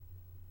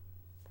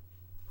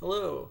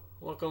Hello,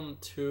 welcome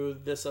to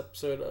this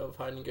episode of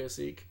Hide and Go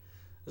Seek.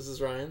 This is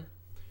Ryan.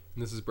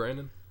 And this is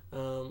Brandon.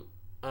 What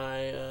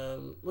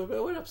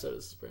episode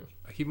is this, Brandon?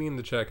 I keep meaning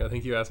to check. I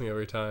think you ask me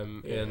every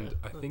time, Yeah, and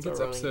I think that's it's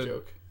our running episode.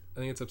 joke. I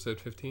think it's episode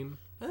 15.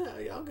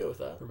 I'll go with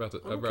that. We're about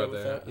to I'm about okay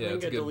with there. that. Yeah, I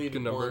think it's a I deleted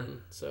good number.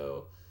 one,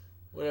 so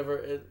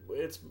whatever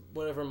it's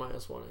whatever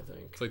minus one, I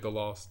think. It's like the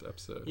lost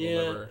episode. Yeah,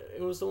 Whatever.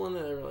 it was the one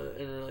that I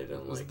really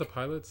didn't Was like. it the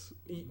pilots?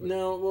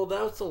 No, well,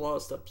 that was the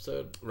lost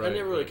episode. I Right,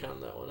 never really right.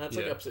 counted that one. That's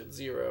like Yeah. episode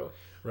 0.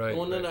 Right. The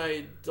one right.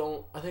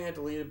 that I think I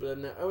deleted, but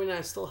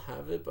I still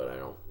have it, but I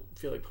don't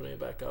feel like putting it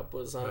back up.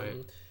 Was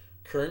Right.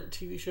 current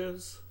TV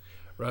shows.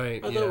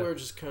 Right. I yeah. thought we were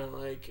just kind of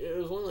like, it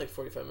was only like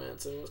 45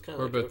 minutes, and it was kind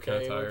We're of both like, kinda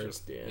okay, we're tired.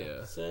 just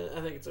Yeah. So I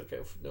think it's okay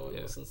if no one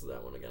Yeah. listens to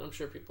that one again. I'm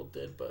sure people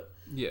did, but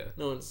Yeah.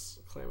 no one's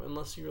claiming.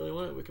 Unless you really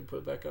want it, we can put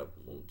it back up.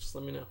 Well, just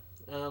let me know.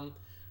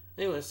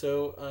 Anyway,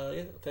 so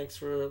yeah, thanks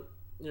for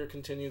your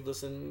continued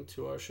listening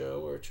to our show.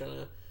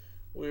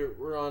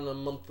 We're on a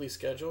monthly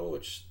schedule,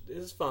 which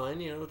is fine.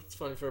 You know, it's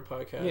fun for a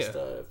podcast.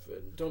 Yeah.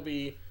 Don't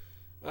be.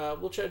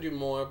 We'll try to do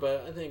more,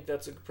 but I think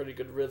that's a pretty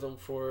good rhythm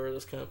for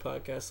this kind of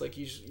podcast. Like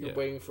you're Yeah.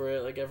 waiting for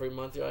it, like every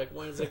month. You're like,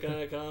 when is it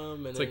gonna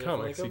come? And It's then like you're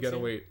comics. like, You gotta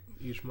 "Okay." wait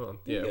each month.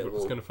 You Yeah. get- We're well-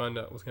 just gonna find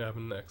out what's gonna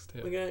happen next.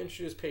 Yeah. We gotta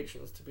introduce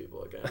patience to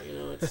people again. You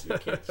know, you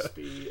can't just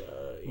be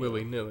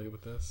Willy nilly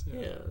with this.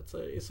 Yeah. Yeah,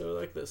 so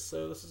like this.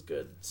 So this is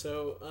good.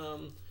 So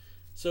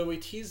we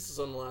teased this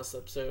on the last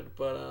episode,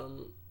 but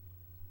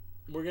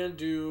we're gonna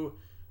do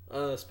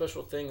a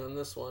special thing on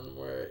this one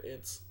where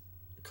it's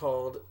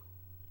called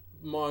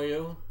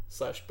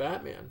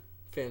Mario/Batman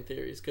fan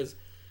theories, because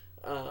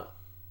I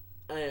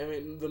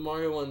mean the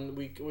Mario one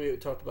we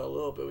talked about a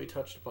little bit, we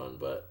touched upon,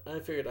 but I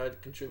figured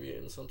I'd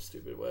contribute in some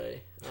stupid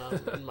way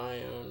in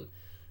my own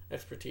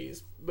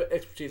expertise. But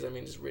expertise, I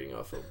mean just reading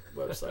off a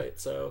website.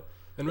 So.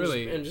 And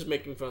really, just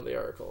making fun of the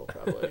article,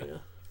 probably. Yeah.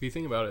 if you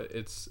think about it,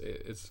 it's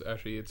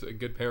a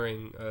good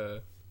pairing.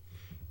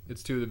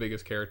 It's two of the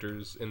biggest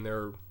characters in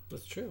their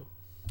That's true.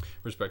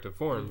 respective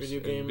forms. Video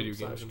in game video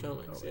slash games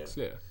and comics,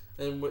 Yeah.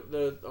 And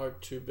our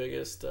two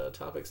biggest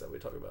topics that we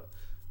talk about,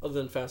 other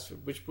than fast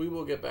food, which we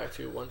will get back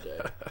to one day.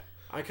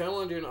 I kind of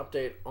want to do an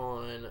update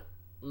on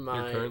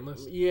my Your current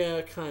list?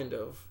 Yeah, kind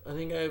of. I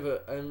think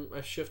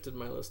I shifted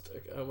my list.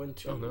 I went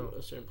to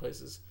certain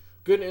places.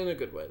 Good in a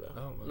good way though.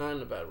 Oh, wow. Not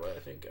in a bad way.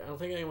 I don't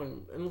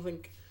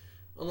think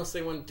unless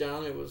they went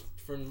down, it was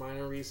for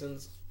minor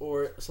reasons,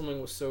 or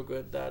something was so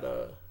good that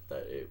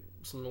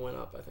something went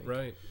up, I think.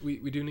 Right. We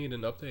do need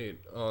an update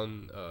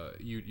on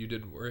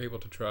were able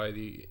to try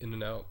the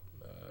In-N-Out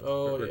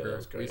burger that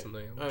was great.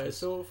 recently. Alright,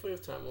 so if we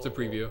have time, It's a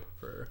preview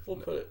for We'll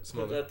put it some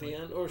other at the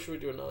point. end, or should we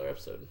do another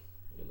episode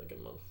in like a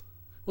month?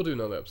 We'll do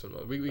another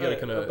episode. We gotta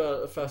kind of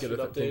about a fast food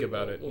update. think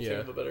about it. We'll Yeah.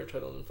 think of a better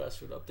title than fast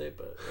food update,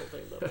 but we'll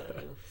think about that.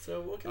 Yeah.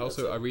 So what can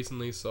Also, I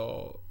recently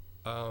saw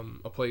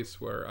a place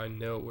where I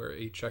know where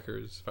a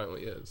Checkers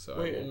finally is. So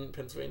wait, in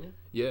Pennsylvania?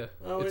 yeah.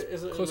 Oh, it's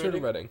is it closer in to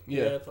Reading?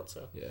 Reading. Yeah. I thought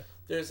so. Yeah.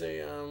 There's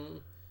a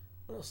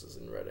what else is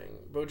in Reading?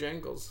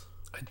 Bojangles.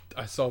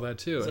 I saw that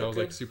too, Is and that I was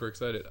like good? super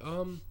excited.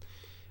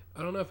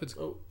 I don't know if it's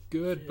Oh,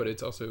 good, yeah. but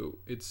it's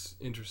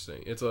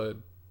interesting.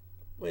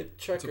 wait,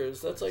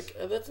 Checkers. That's like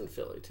that's in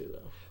Philly too,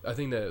 though. I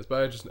think that is,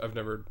 but I've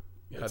never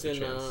had It's the in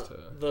chance to.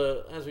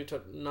 the as we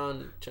talked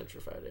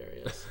non-gentrified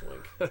areas.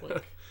 Wink,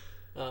 wink.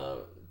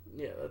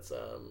 Yeah, that's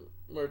a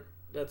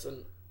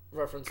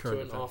reference Current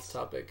to an events.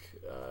 off-topic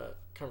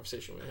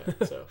conversation we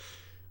had. So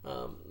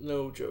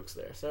no jokes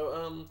there.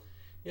 So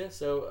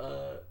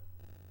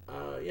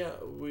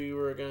we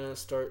were gonna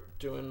start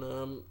doing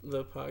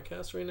the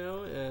podcast right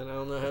now, and I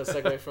don't know how to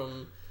segue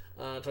from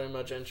talking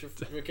about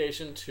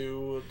gentrification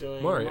to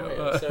doing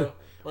Mario. So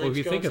Well, if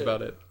you think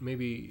about it,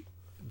 maybe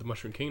the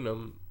Mushroom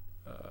Kingdom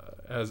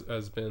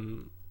has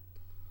been.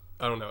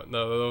 I don't know.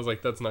 No, I was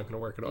like, that's not going to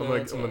work at all. No,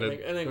 I'm gonna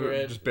I think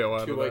we're just bail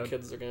out two of white that.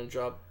 kids are gonna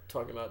drop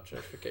talking about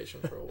gentrification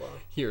for a while.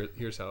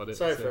 Here's how it is.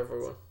 Sorry Yeah. for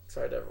everyone.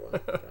 Sorry to everyone.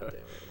 God damn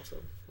it.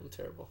 I'm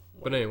terrible.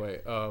 But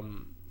anyway,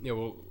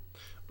 well,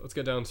 let's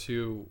get down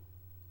to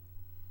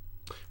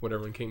what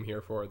everyone came here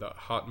for, the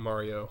hot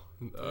Mario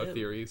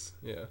theories.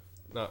 Yeah,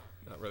 not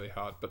really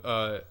hot, but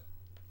I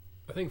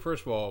think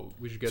first of all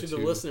we should get to to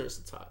the listeners,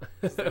 it's hot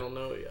 'cause they don't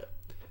know it yet.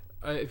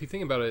 if you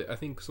think about it, I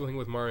think something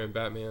with Mario and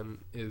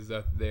Batman is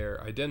that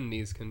their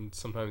identities can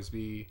sometimes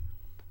be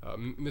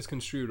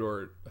misconstrued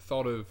or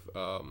thought of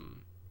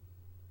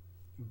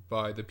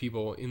by the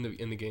people in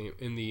the game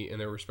in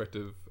their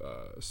respective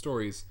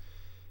stories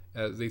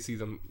as they see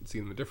them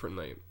a different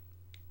light.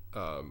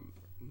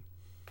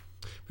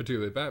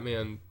 Particularly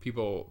Batman,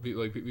 people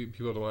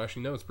don't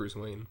actually know it's Bruce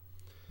Wayne,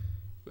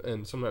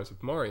 and sometimes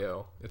with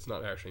Mario, it's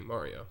not actually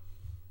Mario.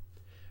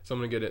 So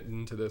I'm going to get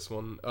into this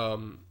one.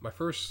 My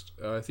first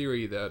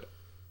theory that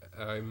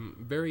I'm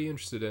very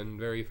interested in,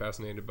 very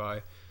fascinated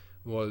by,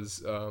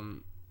 was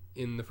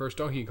in the first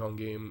Donkey Kong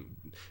game.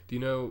 Do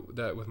you know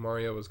that with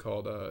Mario it was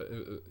called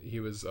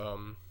it was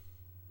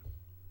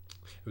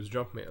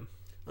Jumpman?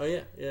 Oh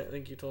yeah, I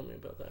think you told me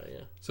about that.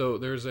 Yeah. So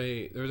there's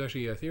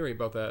actually a theory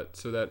about that.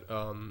 So that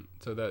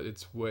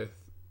it's with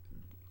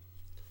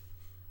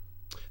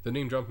the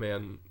name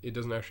Jumpman, it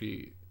doesn't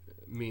actually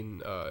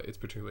mean it's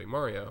particularly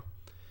Mario.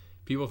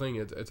 People think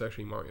it's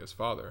actually Mario's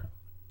father.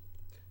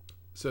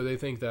 So they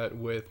think that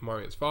with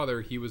Mario's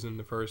father, he was in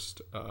the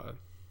first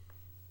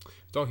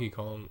Donkey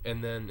Kong,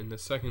 and then in the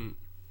second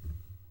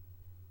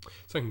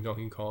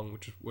Donkey Kong,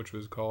 which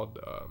was called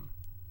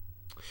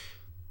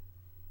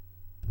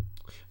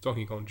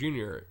Donkey Kong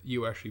Jr.,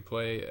 you actually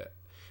play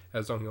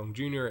as Donkey Kong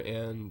Jr.,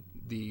 and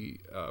the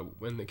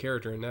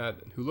character in that,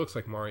 who looks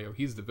like Mario,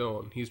 he's the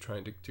villain. He's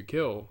trying to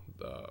kill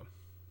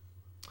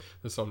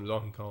the son of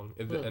Donkey Kong.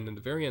 And at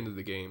the very end of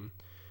the game,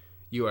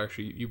 you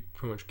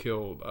pretty much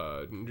kill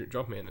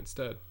Jumpman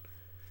instead.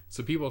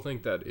 So people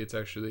think that it's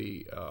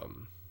actually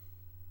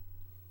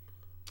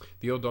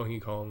the old Donkey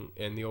Kong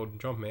and the old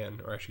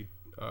Jumpman are actually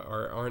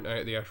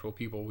aren't the actual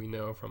people we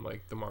know from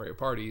like the Mario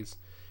parties,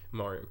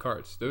 Mario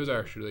Karts. Those are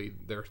actually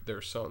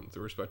their sons,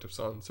 their respective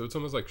sons. So it's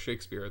almost like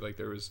Shakespeare. Like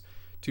there was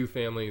two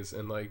families,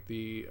 and like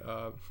the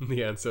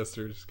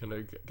ancestors kind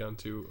of got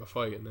into a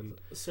fight, and then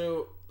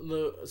so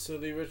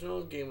the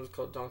original game was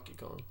called Donkey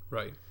Kong,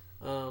 right?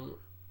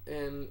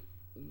 And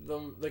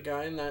the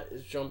guy in that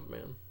is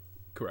Jumpman.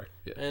 Correct.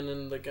 Yeah. And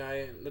then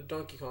the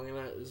Donkey Kong in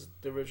that is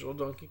the original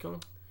Donkey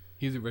Kong.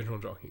 He's the original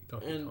Donkey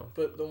Kong.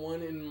 But the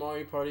one in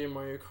Mario Party and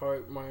Mario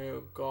Kart,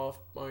 Mario Golf,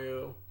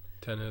 Mario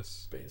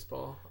Tennis,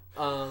 baseball,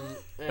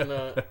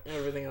 and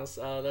everything else,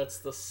 that's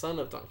the son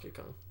of Donkey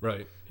Kong.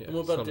 Right. Yeah. And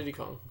what about Diddy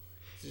Kong?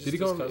 Diddy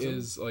Kong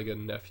is like a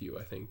nephew,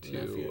 I think, too.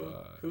 Nephew?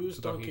 Who's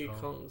Donkey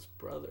Kong's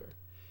brother?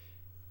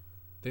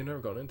 They've never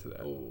gone into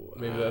that. Oh,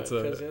 maybe that's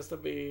because he has to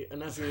be a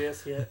nephew.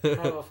 Yes, he have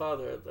a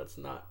father that's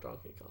not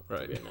Donkey Kong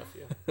right. to be a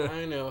nephew.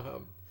 I know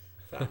how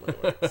family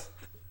works.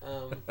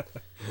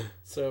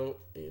 So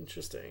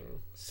interesting.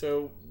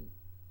 So,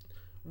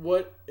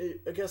 what?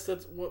 I guess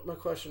that's what my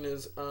question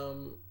is.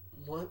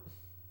 What?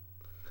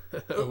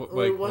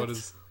 What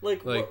is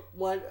like?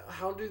 What?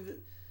 How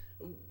did?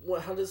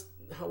 What? How does?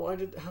 How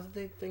did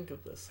they think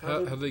of this? How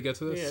did they get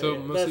to this? So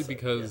mostly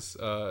because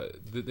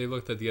they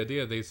looked at the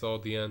idea. They saw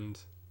at the end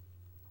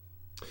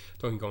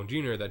Donkey Kong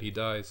Jr. that he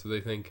dies, so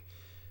they think,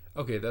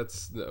 okay,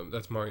 that's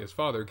Mario's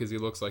father because he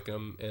looks like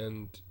him.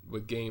 And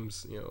with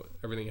games,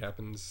 everything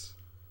happens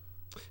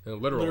in a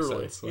literal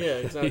sense. Like, yeah,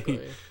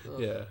 exactly.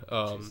 Yeah.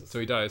 So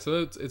he dies.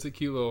 So it's a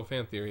cute little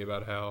fan theory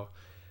about how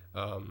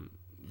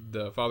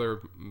the father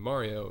of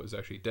Mario is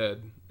actually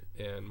dead,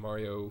 and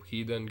Mario,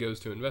 he then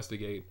goes to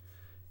investigate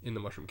in the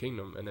Mushroom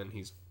Kingdom, and then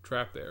he's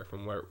trapped there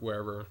from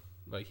wherever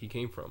like he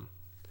came from,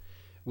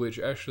 which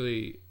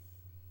actually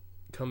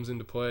comes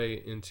into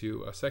play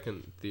into a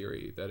second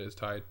theory that is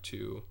tied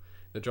to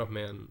the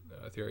Jumpman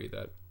theory,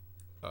 that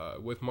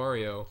with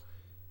Mario,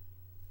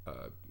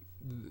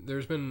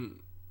 there's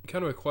been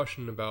kind of a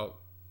question about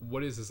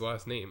what is his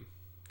last name,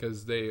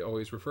 because they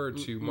always refer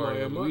to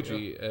Mario and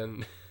Luigi,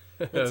 and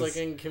it's like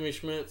in Kimmy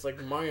Schmidt, it's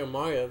like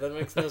Mario. That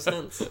makes no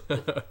sense.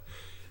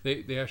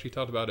 They actually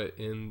talked about it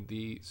in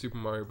the Super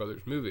Mario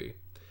Brothers movie,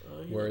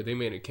 where they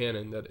made it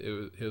canon that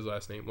his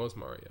last name was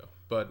Mario,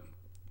 but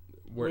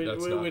we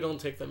don't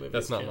take that movie.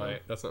 That's not my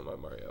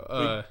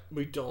Mario.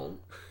 We don't.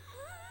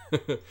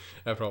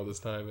 After all this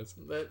time, it's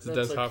that's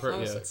Dennis Hopper.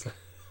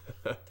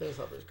 Yeah, Dennis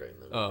Hopper's great in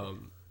that movie.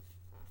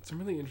 Some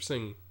really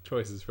interesting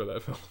choices for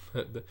that film.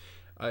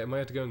 I might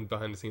have to go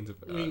behind the scenes of.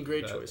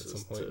 Great choices at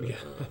some point.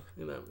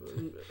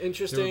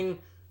 Interesting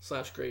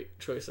 / great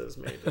choices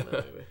made in that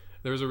movie.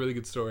 There was a really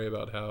good story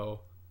about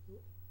how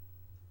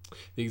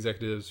the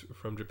executives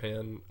from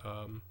Japan,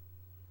 from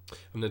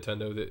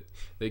Nintendo, that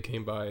they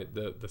came by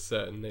the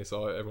set and they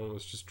saw everyone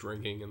was just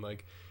drinking, and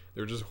like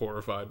they were just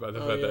horrified by the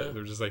fact that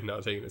they're just like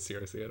not taking it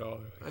seriously at all.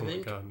 Like, my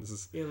god, this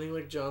is. Yeah, I think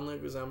like John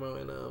Leguizamo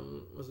and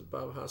was it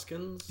Bob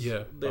Hoskins?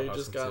 Yeah, they Bob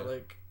just Hoskins, got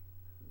like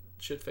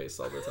shit faced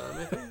all the time.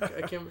 I think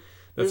I can't.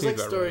 There's like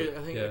stories. Right.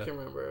 I think I can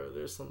remember.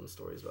 There's some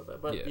stories about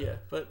that, but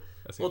but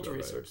we'll have to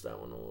research that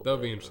one a little. That'll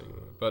be interesting.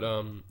 But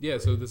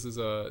so this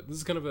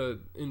is kind of a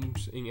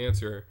interesting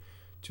answer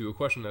to a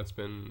question that's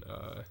been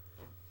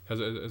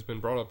has been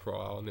brought up for a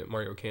while in the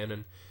Mario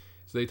canon.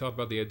 So they talk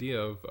about the idea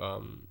of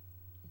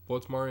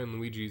what's Mario and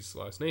Luigi's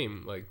last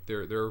name? Like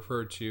they're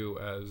referred to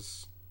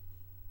as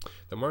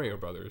the Mario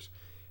brothers.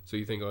 So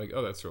you think like,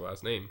 oh, that's their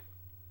last name.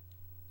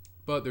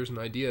 But there's an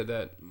idea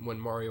that when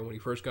he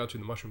first got to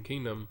the Mushroom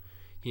Kingdom,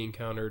 he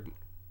encountered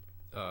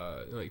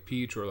like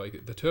Peach or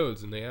like the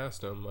Toads, and they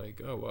asked him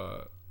like,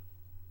 oh,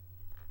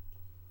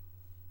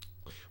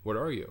 what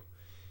are you?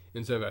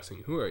 Instead of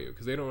asking who are you,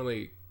 because they don't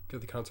really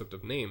get the concept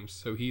of names.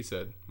 So he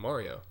said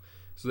Mario.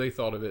 So they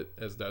thought of it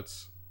as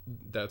that's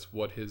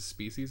what his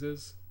species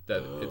is.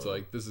 That it's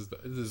like this is a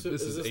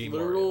literal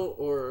Mario.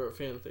 Or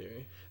fan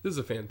theory? This is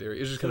a fan theory.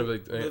 It's just kind of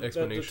like an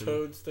explanation. That the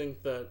Toads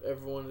think that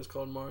everyone is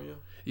called Mario.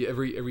 Yeah,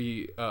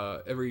 every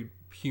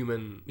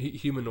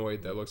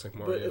humanoid that looks like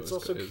Mario. But it's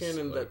also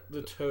canon like, that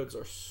the Toads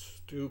are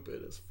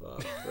stupid as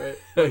fuck, right?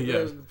 Yeah,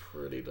 they're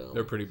pretty dumb.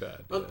 They're pretty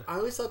bad. Yeah. I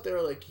always thought they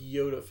were like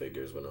Yoda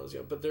figures when I was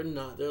young, but they're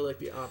not. They're like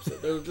the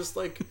opposite. They're just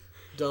like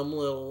dumb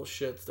little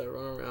shits that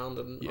run around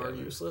and are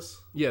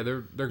useless. Yeah,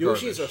 they're Yoshis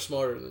garbage. are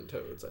smarter than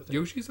Toads, I think.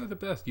 Yoshis are the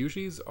best.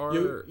 Yoshis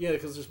are... Yeah,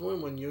 because there's more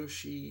than one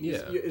Yoshi. Yeah.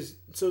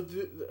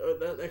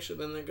 That actually,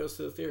 then that goes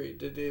to the theory.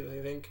 Did they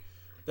think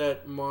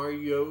that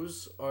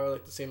Marios are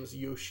like the same as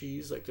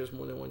Yoshis? Like there's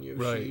more than one Yoshi.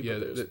 Right, yeah.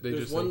 There's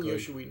just one think,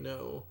 Yoshi we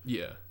know.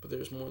 Yeah. But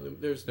there's more than...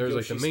 There's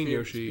like the main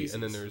Yoshi, species.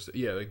 and then there's,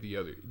 like the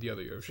other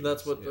Yoshi. So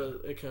that's what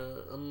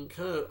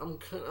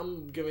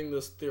I'm giving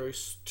this theory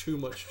too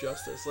much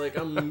justice. Like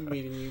I'm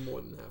meeting you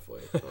more than halfway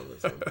on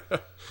this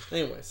one.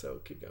 Anyway, so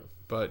keep going.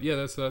 But yeah,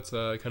 that's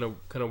kind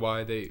of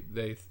why they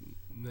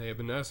have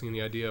been asking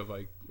the idea of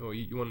like, oh,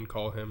 you want to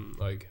call him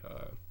like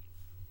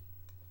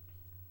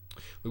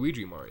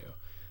Luigi Mario.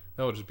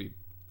 That would just be,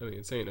 I mean,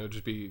 insane. It would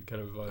just be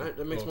kind of like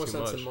that makes more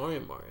sense than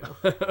Mario.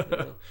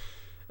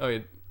 I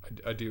mean,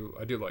 I do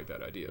like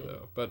that idea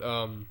though. But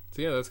so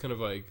yeah, that's kind of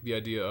like the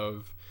idea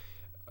of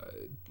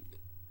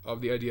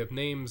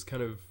names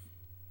kind of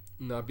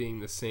not being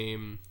the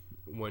same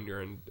when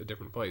you're in a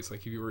different place.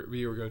 Like if you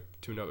were going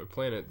to another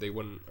planet, they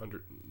wouldn't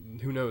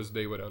who knows,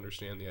 they would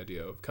understand the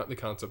idea of the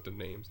concept of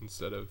names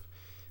instead of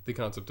the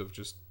concept of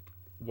just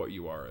what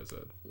you are as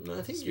a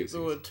I think species.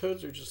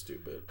 Toads are just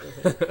stupid.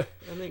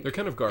 I think they're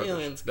kind of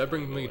garbage. That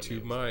brings me to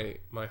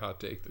my hot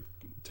take that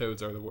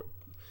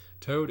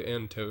Toad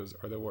and Toads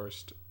are the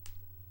worst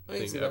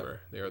thing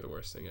ever. They are the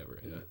worst thing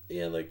ever. Yeah.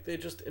 Yeah, like they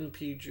just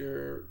impede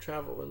your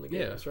travel in the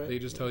games, right? They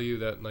just tell you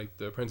that like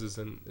the prince is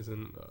in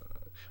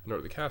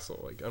under the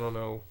castle. Like I don't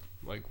know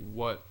like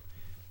what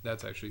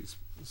that's actually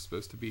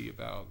supposed to be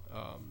about.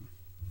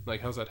 Like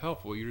how's that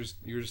helpful? You're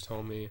just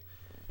telling me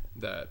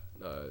that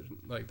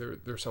like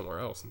they're somewhere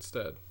else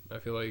instead. I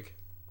feel like,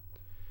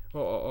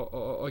 well,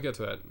 I'll get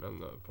to that on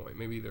the point.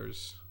 Maybe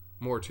there's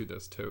more to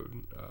this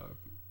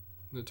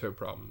the Toad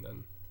problem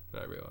than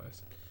I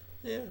realized.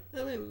 Yeah,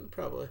 I mean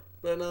probably,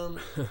 but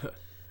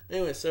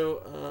anyway,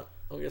 so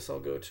I guess I'll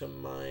go to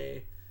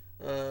my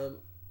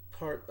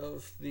part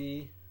of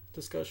the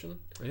discussion.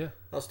 Yeah,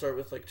 I'll start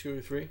with like 2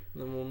 or 3, and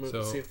then we'll move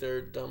to see if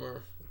they're dumb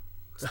or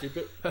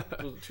stupid. Those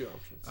are the 2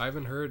 options. I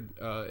haven't heard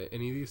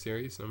any of these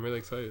series, and I'm really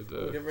excited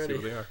to see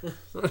what they are.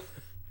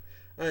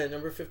 All right,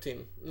 number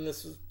 15, and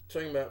this is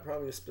talking about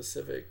probably a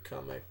specific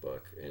comic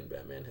book in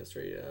Batman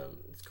history.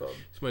 It's called...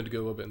 Just wanted to go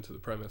a little bit into the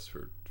premise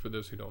for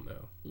those who don't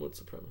know. What's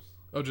the premise?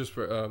 Oh, just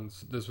for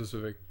the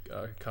specific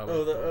comic.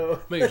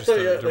 Maybe just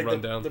to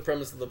run down the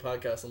premise of the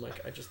podcast. I'm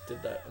like, I just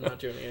did that. I'm not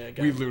doing it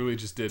again. We literally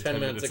just did 10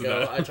 minutes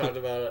ago. I talked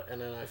about it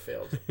and then I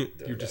failed.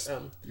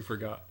 You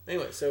forgot.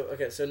 Anyway,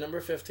 so number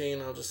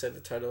 15. I'll just say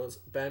the title is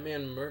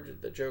Batman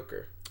Murdered the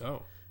Joker.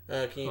 Oh.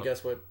 Can you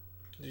guess what?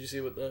 Did you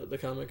see what the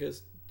comic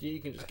is? You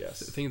can just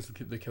guess. I think it's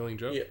the Killing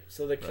Joke. Yeah.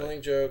 So the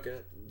Killing Joke,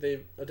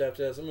 they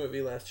adapted it as a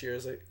movie last year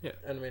as an Yeah.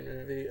 animated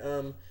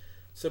movie.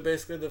 So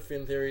basically the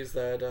fan theory is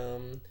that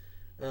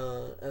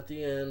at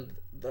the end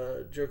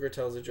the Joker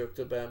tells a joke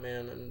to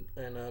Batman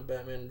and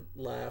Batman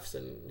laughs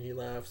and he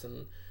laughs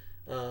and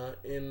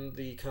in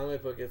the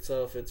comic book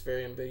itself it's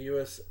very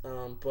ambiguous,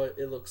 but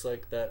it looks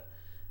like that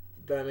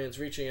Batman's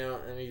reaching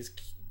out and he's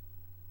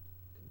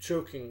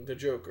choking the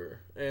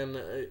Joker, and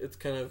it's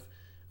kind of,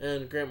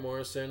 and Grant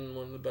Morrison,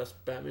 one of the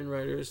best Batman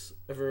writers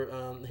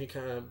ever, he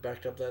kind of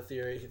backed up that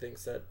theory. He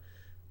thinks that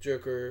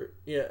Joker,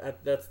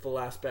 that's the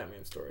last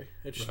Batman story.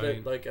 It's just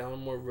that, like, Alan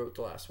Moore wrote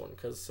the last one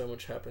because so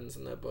much happens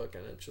in that book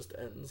and it just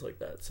ends like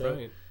that.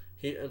 So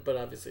but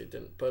obviously it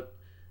didn't. But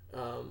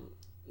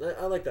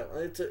I like that.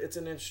 It's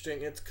an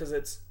interesting. It's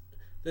because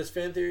there's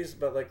fan theories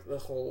about like the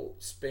whole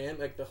span,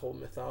 like the whole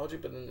mythology,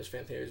 but then there's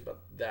fan theories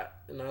about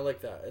that, and I like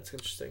that. It's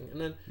interesting. And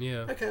then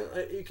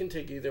you can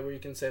take either where you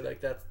can say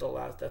like that's the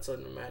last. That's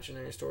an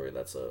imaginary story.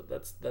 That's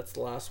the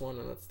last one,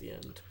 and that's the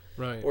end.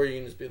 Right. Or you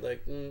can just be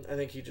like, I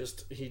think he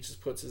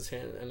just puts his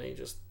hand and they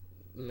just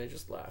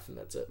laugh and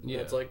that's it. And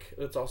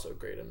that's also a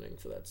great ending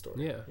for that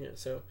story. Yeah. Yeah.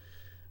 So,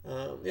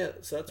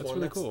 so that's one.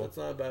 Really cool. That's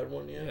not a bad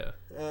one. Yeah.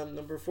 Yeah.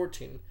 Number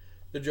 14,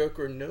 the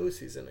Joker knows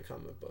he's in a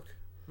comic book.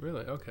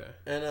 Really? Okay.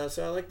 And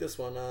so I like this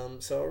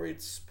one. So I'll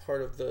read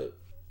part of the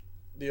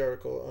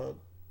article.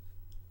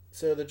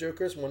 So the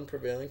Joker's one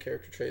prevailing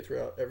character trait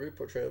throughout every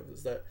portrayal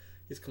is that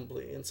he's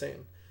completely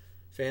insane.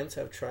 Fans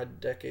have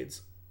tried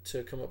decades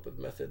to come up with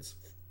methods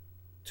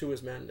to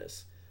his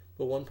madness,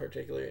 but one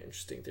particularly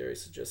interesting theory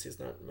suggests he's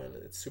not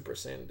madness, it's super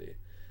sanity.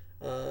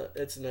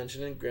 It's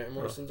mentioned in Grant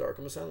Morrison's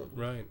Arkham Asylum.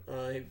 Right.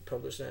 He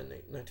published that in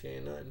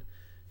 1989.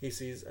 He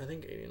sees, I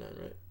think 89,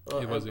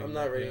 right? It was I'm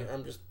not reading. Yeah.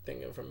 I'm just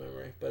thinking from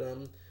memory,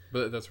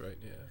 but that's right.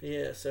 Yeah.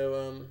 Yeah.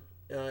 So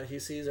he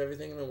sees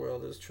everything in the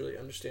world as truly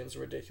understands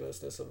the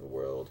ridiculousness of the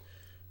world,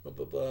 blah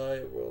blah blah.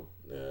 World,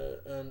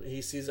 and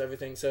he sees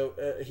everything. So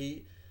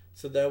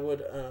that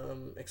would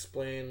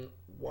explain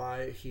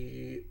why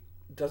he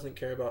doesn't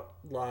care about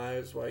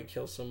lives, why he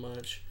kills so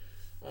much.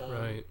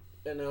 Right.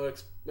 And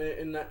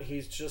that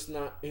he's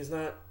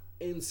not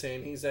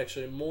insane. He's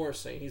actually more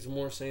sane. He's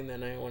more sane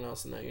than anyone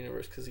else in that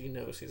universe because he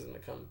knows he's in the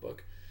comic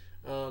book.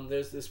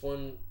 There's this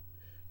one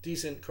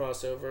decent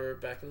crossover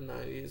back in the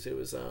 90s. It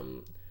was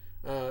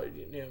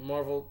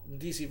Marvel,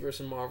 DC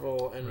versus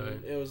Marvel,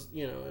 and it was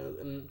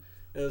and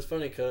it was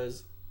funny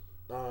because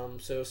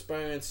so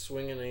Spider-Man's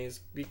swinging and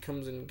he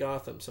comes in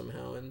Gotham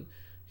somehow, and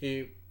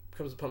he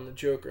comes upon the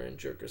Joker, and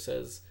Joker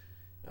says,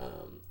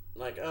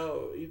 like,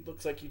 oh, it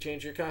looks like you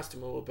changed your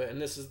costume a little bit,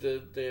 and this is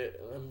the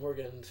we're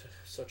getting into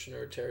such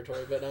nerd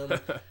territory, but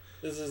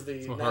this is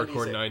the Some 90s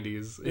hardcore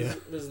 90s.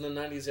 This is the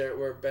 90s era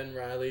where Ben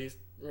Reilly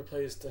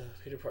replaced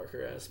Peter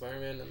Parker as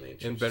Spider-Man, and they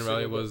changed And Ben the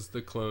Reilly suit, was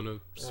the clone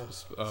of so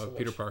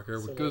Peter much- Parker,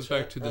 so which goes much,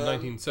 back to the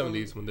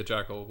 1970s when the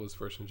Jackal was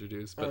first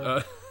introduced.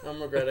 But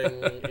I'm regretting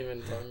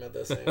even talking about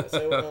this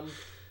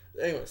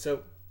anyway.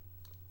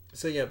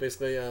 So yeah,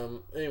 basically,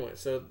 anyway,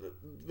 so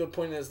the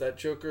point is that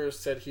Joker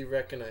said he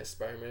recognized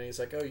Spider-Man. He's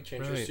like, oh, you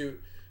changed your Right.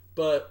 suit.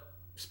 But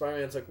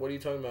Spider-Man's like, what are you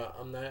talking about?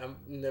 I'm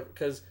never,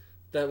 because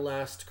that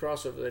last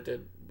crossover they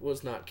did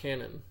was not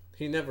canon.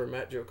 He never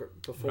met Joker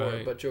before,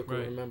 Right, but Joker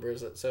right.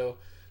 remembers it. So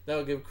that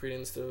would give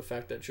credence to the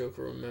fact that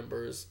Joker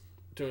remembers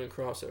doing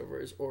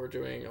crossovers or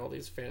doing all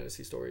these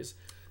fantasy stories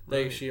that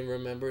Right. she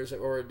remembers,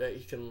 or that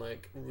he can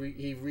like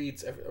he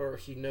reads or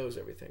he knows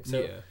everything.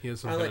 So yeah, he has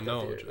some I kind like of that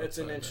knowledge. theory. It's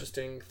an outside that.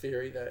 interesting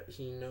theory that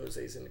he knows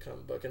that he's in the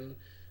comic book, and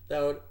that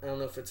would, I don't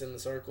know if it's in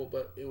this article,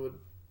 but it would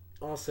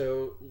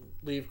also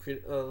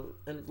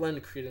and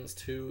lend credence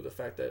to the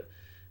fact that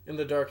in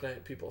The Dark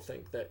Knight people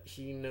think that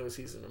he knows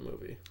he's in a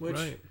movie, which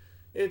Right.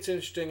 it's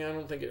interesting. I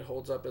don't think it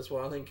holds up as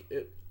well. I think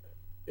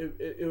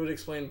it would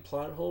explain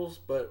plot holes,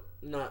 but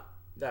not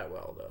that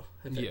well though.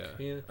 I think.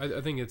 Yeah.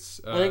 I think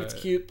it's. I think it's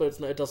cute, but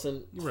it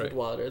doesn't hold Right.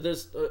 water.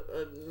 There's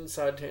a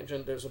side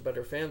tangent. There's a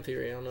better fan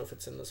theory. I don't know if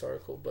it's in this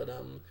article, but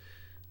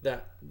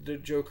that the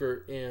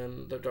Joker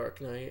in The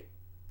Dark Knight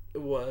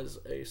was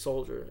a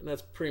soldier, and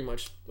that's pretty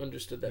much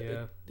understood that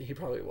Yeah. he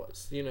probably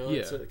was. You know,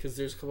 Yeah. because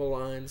there's a couple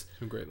lines.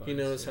 Some great lines. He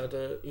knows yeah. how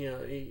to. You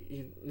know,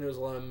 he knows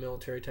a lot of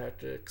military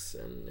tactics,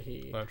 and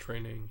A lot of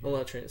training. a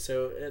lot of training.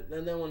 So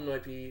and that one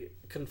might be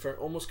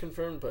almost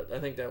confirmed, but I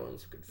think that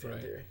one's a good fan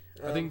Right. theory.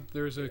 I think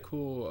there's a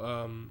cool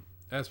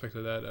aspect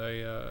of that.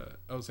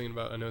 I was thinking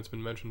about. I know it's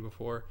been mentioned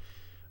before,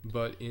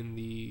 but in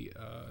the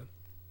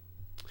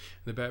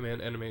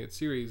Batman animated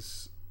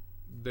series,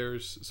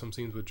 there's some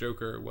scenes with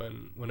Joker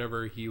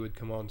whenever he would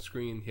come on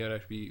screen,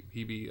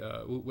 he'd be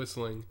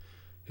whistling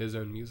his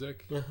own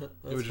music, That's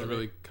which is funny.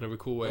 really kind of a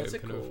cool way That's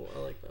of kind of. I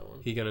like that one.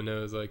 He kind of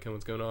knows like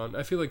what's going on.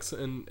 I feel like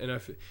I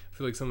feel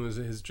like some of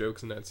his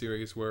jokes in that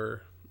series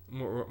were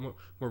more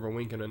of a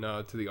wink and a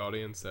nod to the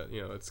audience that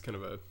it's kind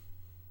of a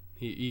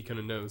he kind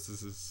of knows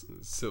this is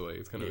silly.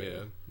 It's kind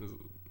of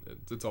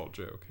it's all a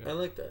joke. I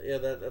like that. Yeah,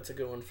 that's a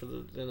good one for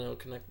the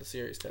connect the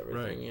series to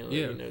everything. Right. You know,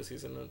 Yeah. he knows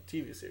he's in a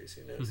TV series.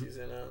 He knows he's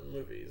in a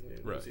movie. He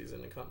knows Right. he's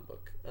in a comic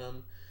book.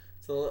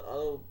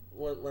 So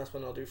one last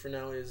one I'll do for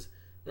now is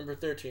number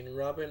 13.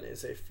 Robin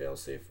is a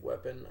fail-safe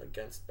weapon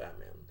against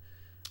Batman.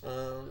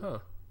 Huh.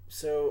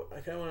 So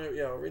I kind of want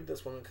to I'll read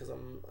this one because I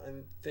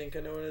think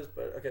I know what it is,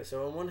 but okay.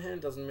 So on one hand,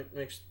 it doesn't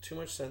make too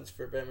much sense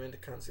for Batman to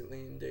constantly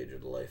endanger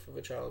the life of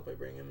a child by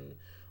bringing him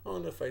on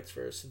into fights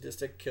for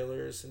sadistic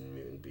killers and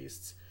mutant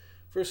beasts.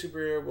 For a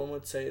superhero, one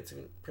would say it's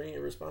pretty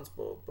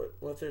irresponsible, but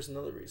what if there's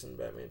another reason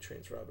Batman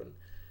trains Robin?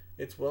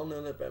 It's well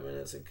known that Batman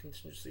has a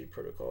contingency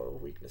protocol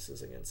of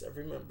weaknesses against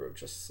every member of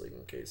Justice League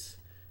in case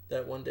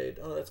that one day.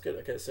 Oh, that's good.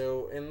 Okay,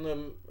 so in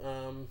the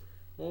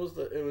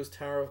it was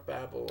Tower of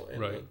Babel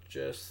in the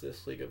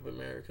Justice League of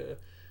America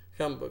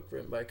comic book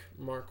written by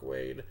Mark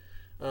Waid,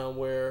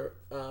 where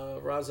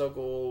Ra's al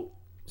Ghul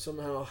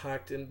somehow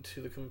hacked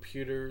into the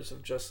computers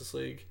of Justice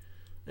League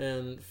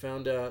and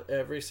found out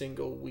every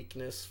single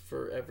weakness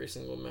for every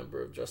single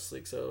member of Justice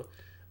League. So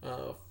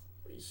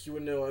he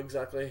would know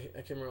exactly,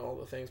 I can't remember all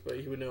the things, but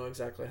he would know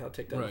exactly how to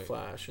take down the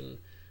Flash and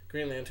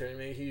Green Lantern.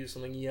 Maybe he used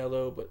something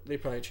yellow, but they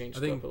probably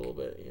changed it up a little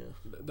bit.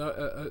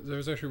 Yeah.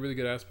 There's actually a really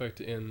good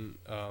aspect in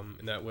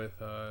that with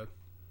the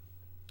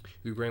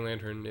Green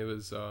Lantern. It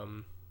was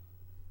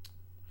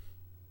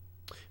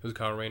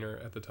Kyle Rayner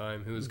at the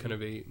time, who was kind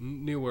of a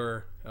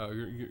newer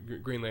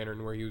Green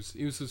Lantern, where he was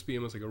supposed to be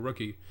almost like a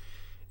rookie.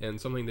 And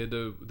something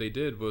they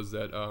did was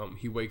that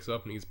he wakes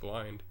up and he's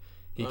blind.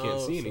 He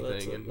can't see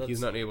anything, and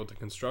he's not able to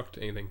construct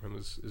anything from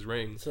his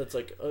ring. So it's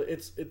like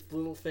it's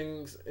little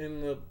things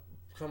in the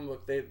comic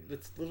book.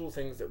 It's little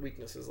things that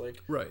weaknesses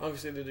like. Right.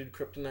 Obviously they did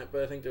kryptonite,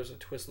 but I think there's a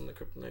twist on the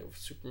kryptonite with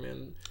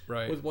Superman.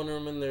 Right. With Wonder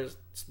Woman, there's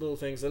little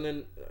things, and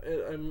then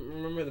I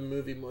remember the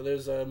movie.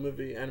 There's a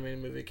animated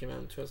movie came out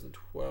in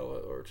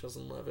 2012 or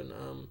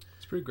 2011.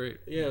 It's pretty great.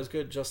 Yeah, it was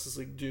good. Justice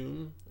League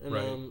Doom, and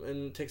Right.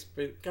 And it takes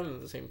kind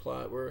of the same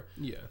plot where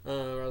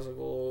Ra's al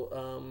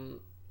Ghul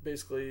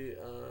basically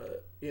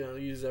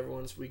uses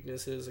everyone's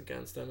weaknesses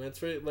against them. It's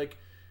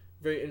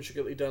very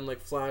intricately done. Like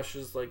Flash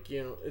is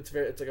it's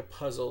like a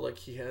puzzle. Like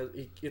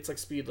it's like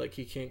speed. Like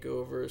he can't go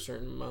over a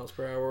certain miles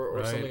per hour,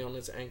 or something on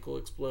his ankle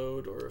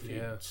explode, or if he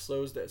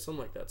slows that,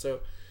 something like that. So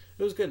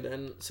it was good.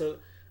 And so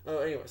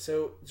anyway,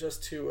 so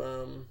just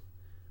to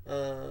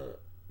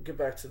get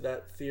back to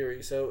that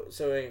theory. So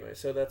anyway,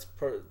 so that's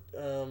part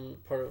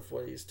of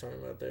what he's talking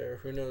about there.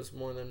 Who knows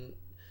more than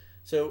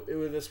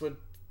this would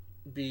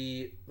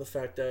be the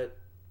fact that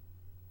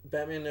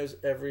Batman knows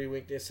every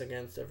weakness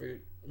against every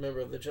member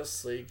of the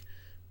Justice League,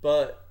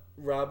 but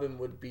Robin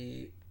would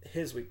be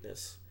his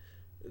weakness.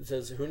 It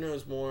says, who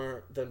knows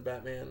more than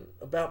Batman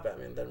about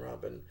Batman than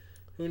Robin?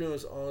 Who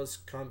knows all his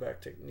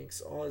combat techniques,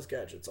 all his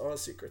gadgets, all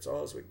his secrets,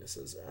 all his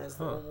weaknesses? As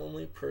the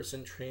only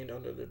person trained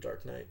under the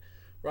Dark Knight,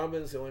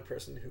 Robin is the only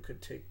person who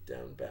could take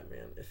down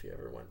Batman if he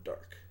ever went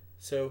dark.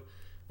 So,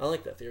 I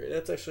like that theory.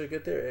 That's actually a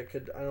good theory.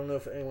 I don't know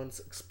if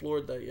anyone's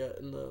explored that yet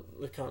in the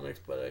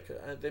comics, but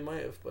they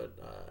might have. But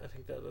I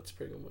think that's a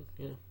pretty good one.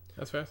 You know.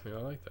 That's fascinating.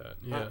 I like that.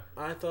 Yeah,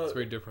 I thought it's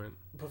very different.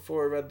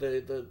 Before I read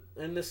the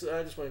and this,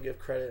 I just want to give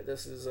credit.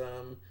 This is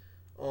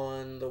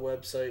on the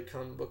website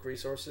Comic Book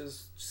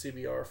Resources,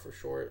 CBR for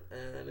short,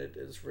 and it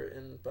is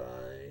written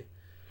by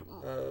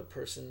a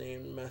person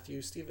named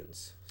Matthew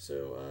Stevens.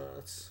 So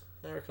that's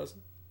our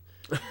cousin.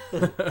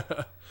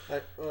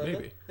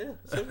 Maybe. Yeah.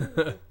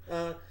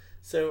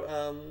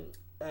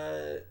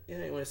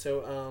 Anyway,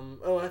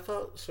 I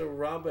thought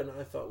Robin.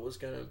 I thought was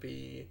gonna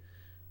be.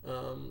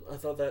 I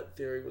thought that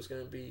theory was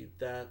gonna be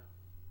that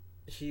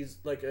he's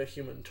like a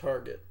human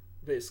target,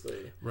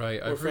 basically.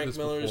 Right. Where I've Frank heard this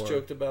Miller's before.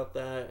 joked about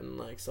that and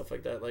like stuff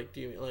like that. Like,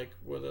 do you like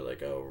where they're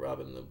like, oh,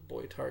 Robin the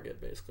boy target,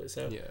 basically.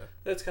 So Yeah.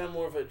 that's kind of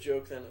more of a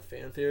joke than a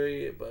fan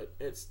theory, but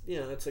it's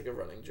it's like a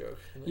running joke.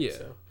 I think, Yeah.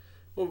 So,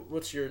 well,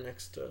 what's your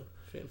next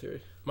fan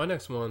theory? My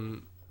next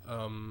one,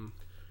 I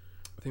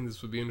think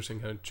this would be interesting,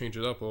 kind of change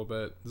it up a little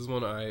bit. This is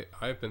one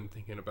I've been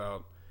thinking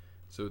about.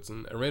 So it's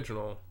an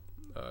original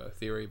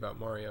theory about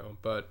Mario,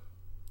 but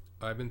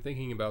I've been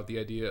thinking about the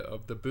idea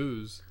of the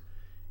booze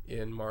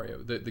in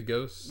Mario, the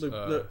ghosts.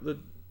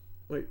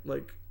 Wait,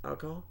 like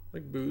alcohol,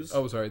 like booze.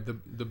 Oh, sorry, the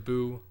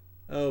boo.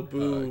 Oh,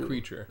 boo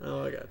Creature.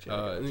 Oh, I got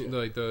you.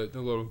 Like the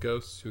little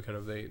ghosts who kind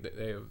of they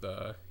have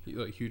the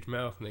like huge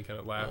mouth and they kind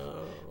of laugh.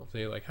 Oh.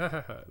 They like ha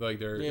ha ha. Like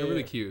they're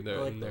really cute. They're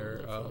like and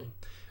they're funny.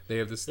 they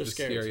have this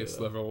scariest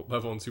too,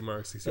 level in Super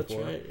Mario 64.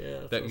 That's right.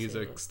 Yeah. That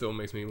music still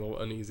makes me a little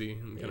uneasy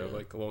and kind of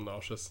like a little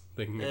nauseous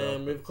thinking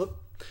And we have a clip.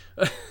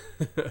 about.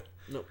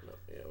 Nope.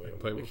 Yeah, we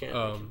can't. We We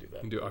can do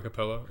that. can do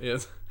acapella.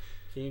 Yes.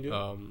 Can you do?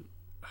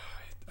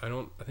 I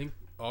don't. I think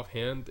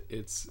offhand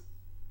it's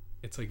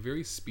like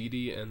very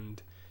speedy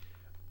and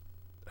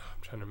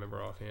I'm trying to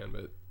remember offhand,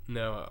 but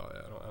no,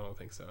 I don't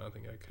think so. I don't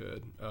think I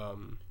could.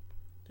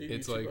 Do you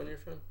it's YouTube like on your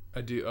phone? I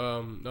do.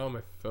 Not on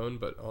my phone,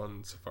 but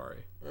on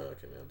Safari. Oh,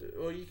 okay, man. I'll do it.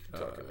 Well, you can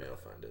talk to me. I'll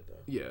find it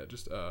though. Yeah,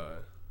 just so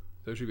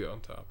it should be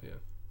on top. Yeah.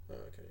 Oh,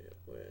 okay.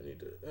 Yeah. Wait, I need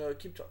to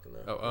keep talking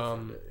though. Oh, I'll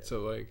find it, yeah.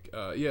 so like,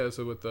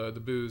 so with the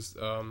booze,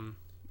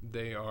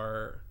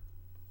 they're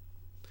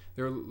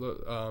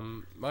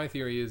my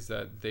theory is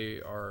that they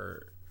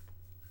are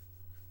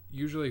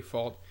usually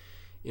fought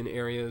in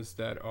areas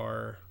that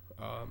are,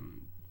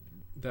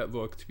 that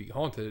look to be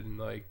haunted and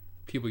like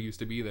people used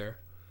to be there.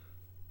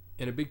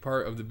 And a big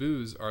part of the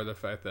booze are the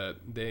fact that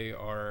they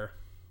are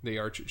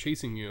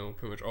chasing you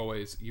pretty much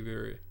always,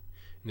 either in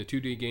the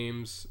 2D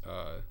games,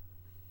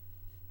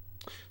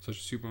 such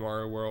as Super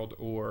Mario World,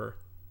 or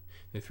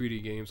in the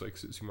 3D games like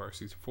Super Mario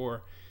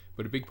 64.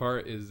 But a big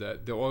part is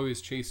that they'll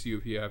always chase you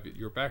if you have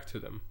your back to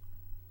them.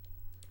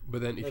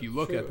 But then if you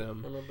look at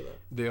them, I remember that.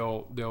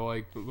 they'll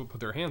like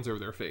put their hands over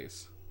their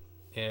face.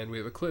 And we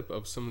have a clip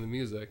of some of the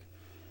music.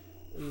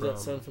 Does that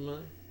sound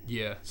familiar?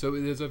 Yeah, so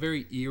there's a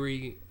very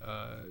eerie,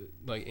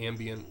 like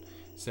ambient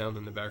sound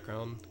in the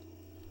background.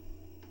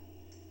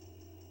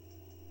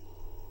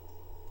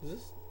 Is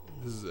this?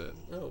 This is it.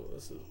 Oh,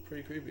 this is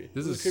pretty creepy.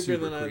 This is creepier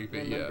super than creepy.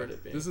 I remembered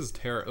it being. This is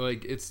terrible.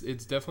 Like it's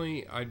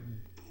definitely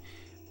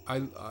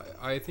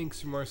I think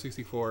Super Mario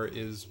 64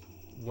 is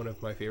one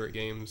of my favorite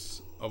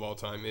games of all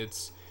time.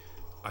 It's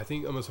I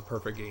think almost a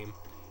perfect game.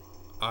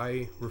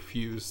 I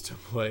refuse to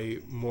play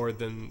more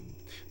than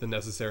the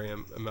necessary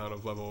amount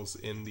of levels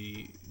in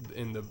the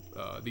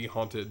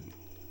haunted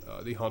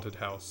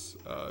house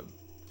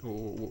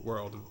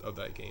world of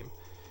that game,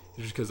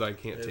 just because I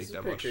can't take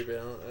that much. Creepy.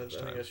 I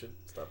think I should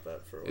stop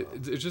that for a while.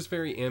 It's just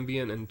very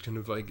ambient and kind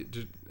of like it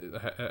just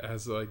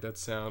has like that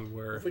sound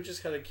where. If we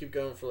just kind of keep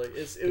going for like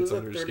it was a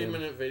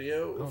 30-minute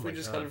video. Oh if we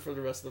just had it for the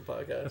rest of the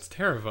podcast, that's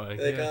terrifying.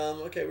 Like yeah.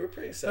 Okay, we're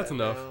pretty sad. That's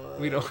enough. Now.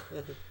 We don't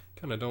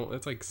kind of don't.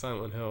 It's like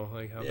Silent Hill,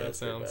 like how that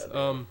sounds. Bad,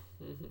 yeah.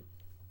 So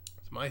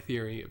my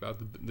theory about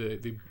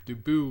the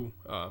Boo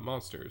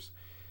monsters,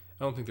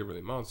 I don't think they're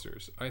really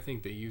monsters. I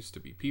think they used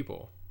to be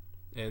people,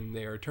 and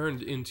they are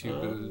turned into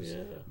Boos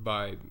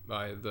by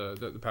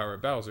the power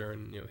of Bowser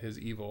and his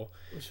evil.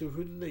 So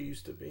who did they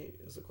used to be?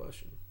 Is the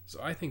question. So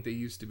I think they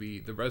used to be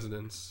the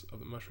residents of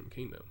the Mushroom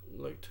Kingdom.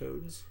 Like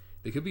Toads.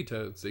 They could be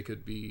Toads. They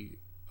could be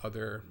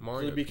other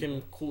Mario. So they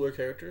became cooler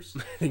characters.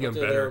 They become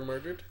better. They were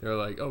murdered. They're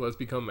like, oh, let's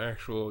become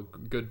actual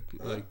good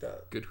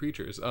good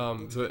creatures.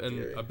 So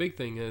and a big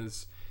thing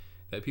is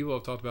that people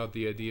have talked about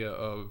the idea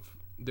of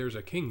there's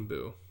a King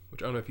Boo,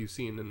 which I don't know if you've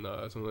seen in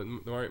some of the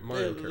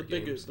Mario Kart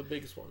games. The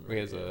biggest one. Right? Where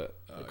he has a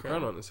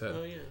crown on his head.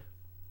 Oh yeah.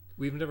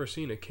 We've never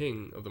seen a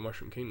king of the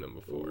Mushroom Kingdom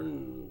before.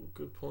 Ooh,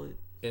 good point.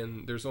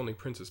 And there's only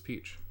Princess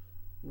Peach.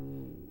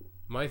 Ooh.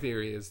 My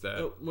theory is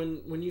that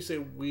when you say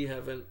we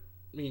haven't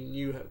I mean,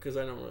 you have, because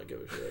I don't really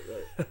give a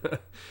shit.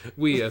 But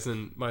we, as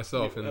in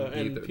myself and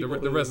the people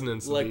the who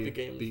residents like of the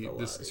games a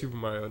lot, Super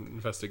Mario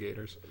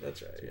investigators.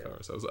 That's right. To Yeah. call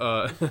ourselves.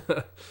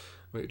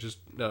 We just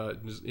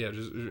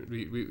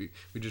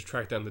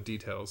track down the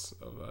details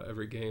of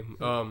every game.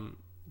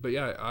 But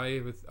yeah,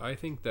 I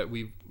think that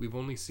we've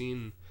only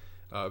seen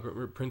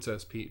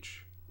Princess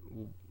Peach.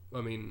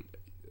 I mean,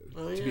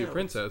 to be a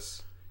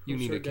princess, you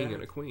need a king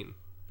and a queen.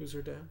 Who's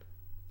her dad?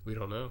 We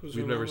don't know. Who's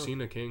We've her never mama?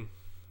 seen a king.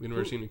 We've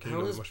never seen a king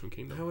of Mushroom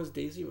Kingdom. How is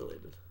Daisy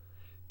related?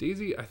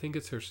 Daisy, I think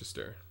it's her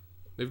sister.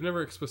 They've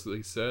never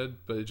explicitly said,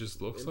 but it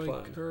just looks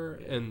like her.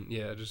 Yeah.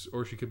 And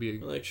or she could be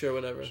like, sure,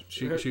 whatever.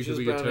 She could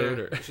be a toad,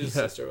 or she's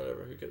a sister, or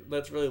whatever.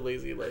 That's really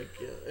lazy. Like,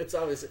 it's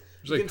obvious.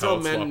 You like can tell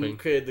men swapping.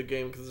 Created the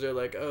game because they're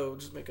like, oh,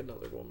 just make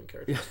another woman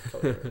character.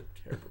 Color her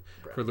hair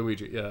brown. For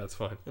Luigi. Yeah, that's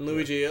fine. And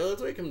Luigi,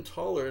 let's make him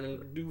taller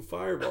and do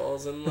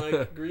fireballs and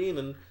like green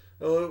and.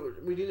 Oh,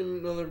 we need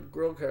another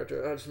girl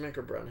character. I'll just make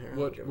her brown hair.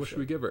 What should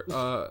we give her?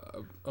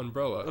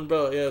 Umbrella.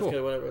 Umbrella, yeah, cool.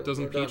 Okay, whatever.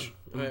 Doesn't Peach?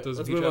 Right, Doesn't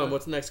let's Peach move have on. it?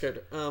 What's the next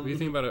character? What do you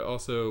think about it?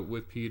 Also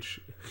with Peach,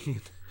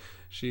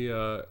 she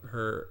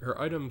her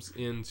items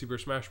in Super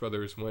Smash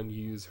Brothers when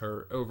you use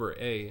her over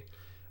A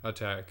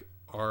attack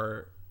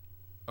are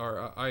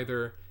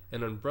either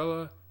an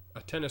umbrella,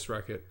 a tennis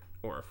racket,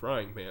 or a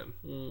frying pan.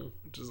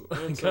 Which is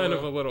kind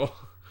of a little.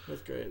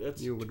 That's great.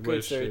 That's you would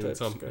wish you would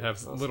have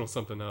awesome. little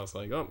something else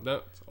like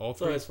that's all It's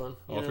three. always fun.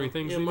 All three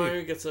things. Yeah, they Mario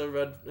need. gets a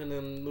red, and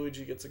then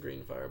Luigi gets a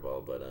green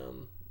fireball, but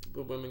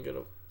the women get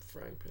a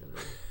frying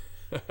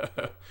pan.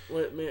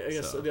 I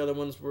guess the other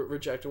ones were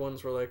rejected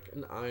ones were like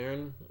an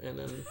iron, and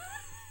then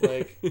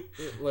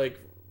like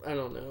I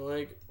don't know,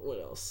 like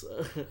what else?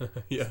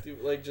 Yeah,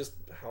 like just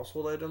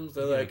household items.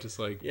 They're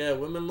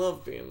women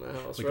love being in the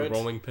house, like right? a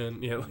rolling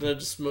pin. Yeah, they're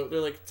just they're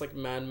like it's like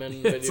Mad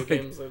Men video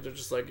games. They're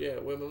just like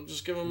women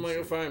just give them like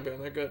a frying pan.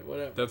 They're good,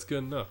 whatever. That's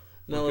good enough.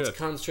 Now let's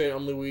concentrate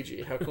on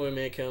Luigi. How can we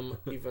make him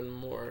even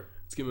more?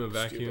 Let's give him a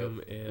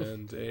vacuum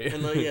and a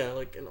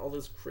and all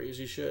this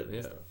crazy shit. Yeah.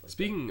 And stuff like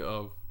Speaking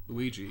of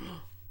Luigi,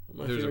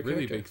 there's a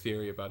really big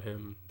theory about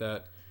him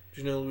that.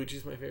 Do you know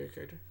Luigi's my favorite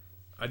character?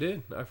 I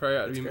did. I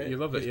forgot. You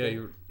love it. He's Yeah, great.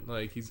 you're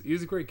like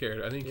he's a great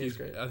character. I think he's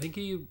great. I think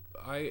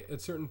at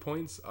certain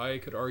points I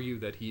could argue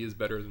that he is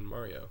better than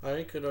Mario.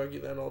 I could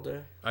argue that all day.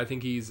 I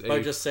think he's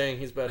by just saying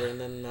he's better and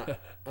then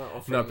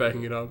not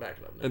backing it up. Back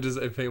it up and just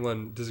if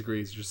anyone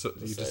disagrees, you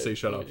just say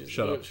shut up,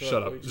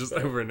 just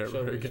over and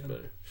over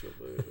again.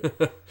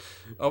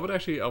 I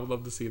would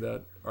love to see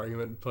that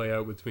argument play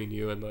out between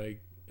you and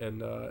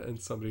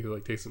and somebody who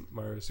takes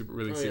Mario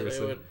really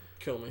seriously. They would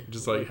kill me.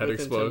 Just head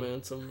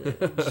explode. 10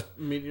 minutes, just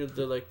meet you.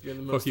 They're like, you're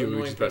the most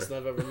annoying person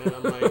I've ever met.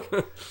 I'm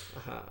like,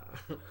 aha.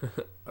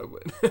 I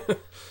would.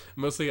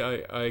 Mostly,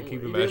 I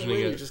keep imagining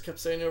it. You just kept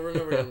saying it over and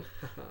over again.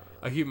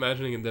 I keep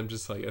imagining them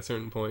just at a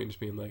certain point, just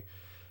being like,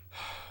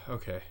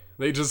 okay.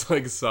 They just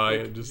sigh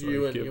and just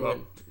give up.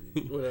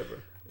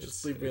 Whatever.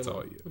 Just leave me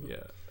alone. It's all you.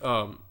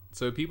 Yeah.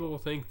 So people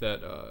think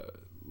that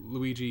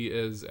Luigi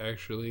is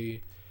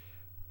actually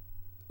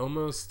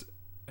almost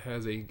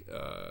has a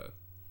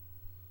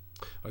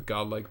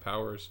godlike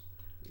powers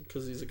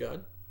because he's a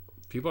god.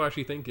 People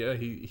actually think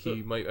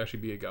he might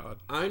actually be a god.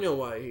 I know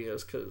why he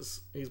is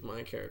because he's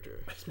my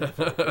character. He's my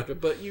favorite character.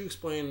 But you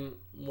explain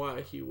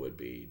why he would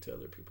be to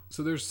other people.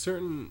 So there's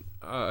certain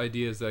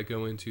ideas that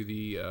go into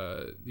the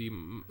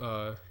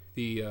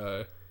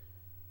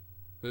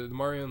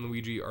Mario and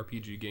Luigi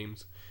RPG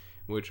games,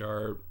 which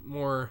are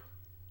more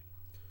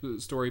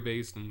story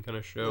based and kind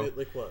of show. Wait,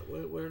 like what?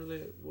 Where are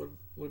they? What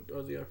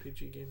are the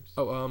RPG games?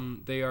 Oh,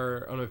 they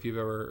are. I don't know if you've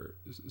ever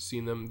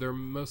seen them. They're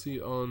mostly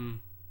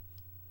on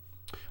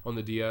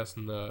the DS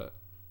and the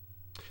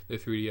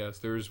 3DS.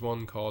 There's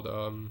one called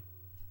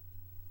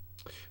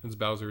it's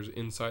Bowser's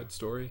Inside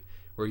Story,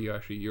 where you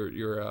actually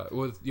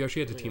you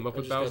actually had to team up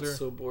with Bowser. Got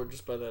so bored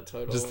just by that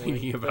title. Just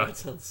thinking about that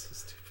sounds so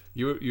stupid.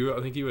 I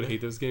think you would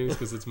hate those games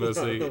because it's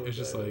mostly it's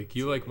just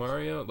you like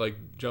Mario,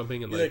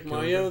 jumping and you like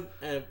Mario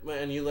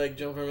and you like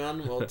jumping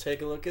around. Well,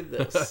 take a look at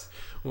this.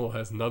 Well, it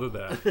has none of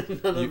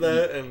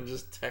that. And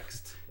just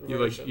text. You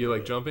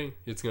like jumping?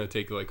 It's gonna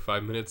take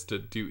 5 minutes to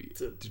do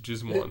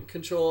just one.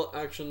 Control,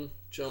 action,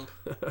 jump.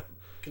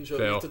 Control.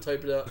 Fail. You have to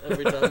type it out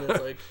every time.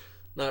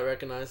 It's not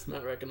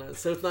recognized.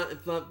 So it's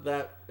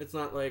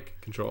not like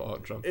Control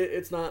Alt Jump.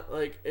 It's not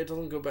it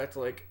doesn't go back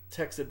to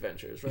text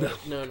adventures, right?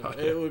 No.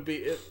 It would be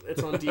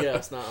it's on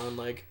DS, not on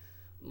the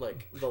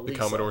Lisa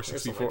Commodore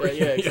 64.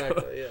 Yeah,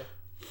 exactly. Yeah.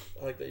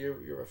 I like that your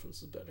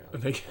reference is better.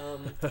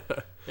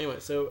 Anyway,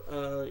 so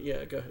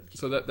go ahead.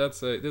 So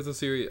there's a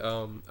series.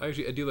 I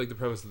do like the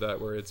premise of that,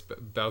 where it's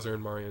Bowser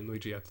and Mario and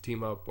Luigi have to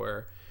team up,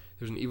 where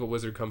there's an evil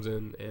wizard comes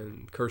in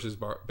and curses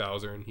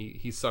Bowser, and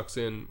he sucks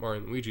in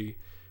Mario and Luigi.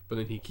 But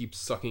then he keeps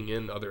sucking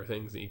in other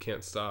things that he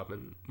can't stop,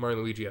 and Mario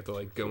and Luigi have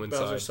to go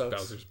inside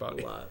Bowser's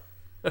body. A lot.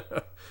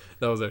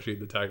 That was actually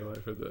the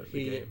tagline for the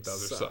game.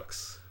 Bowser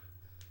sucks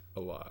a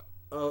lot.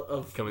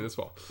 Coming this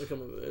fall.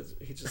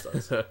 He just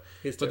does.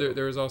 But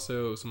there is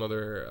also some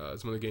other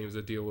games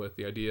that deal with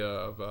the idea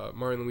of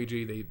Mario and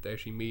Luigi. They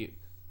actually meet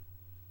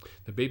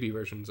the baby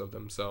versions of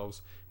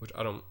themselves, which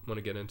I don't want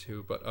to get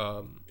into, but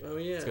oh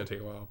yeah, it's gonna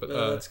take a while. But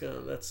no, that's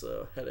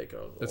a headache.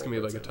 That's gonna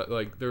be like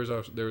like there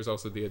was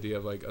also the idea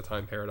of like a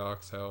time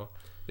paradox, how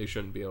they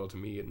shouldn't be able to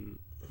meet,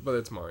 but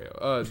it's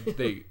Mario.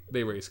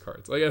 They race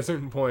cards. Like at a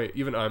certain point,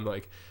 even I'm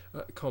like,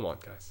 come on,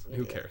 guys,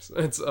 who cares?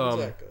 It's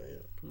exactly. Yeah,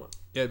 come on.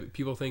 Yeah,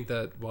 people think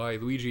that why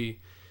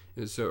Luigi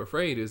is so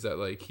afraid is that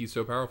like he's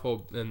so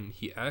powerful and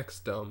he acts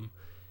dumb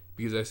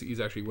because he's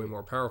actually way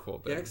more powerful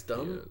than he acts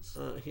dumb. He is.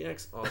 He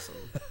acts awesome.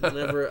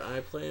 Whenever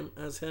I play him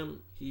as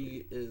him,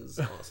 he is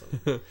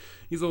awesome.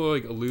 He's a little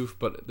like aloof,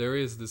 but there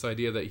is this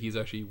idea that he's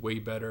actually way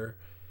better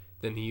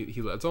than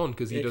he lets on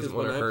because he doesn't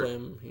want to hurt. When I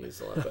play him, he's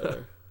a lot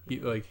better. he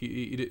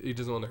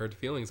doesn't want to hurt the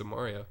feelings of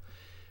Mario.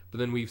 But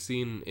then we've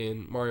seen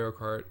in Mario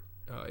Kart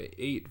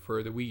 8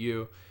 for the Wii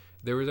U,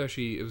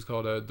 it was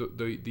called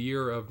the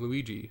year of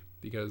Luigi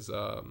because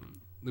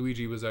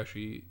Luigi was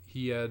actually,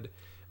 he had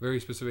very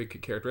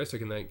specific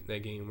characteristic in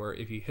that game where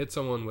if he hit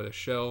someone with a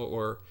shell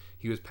or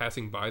he was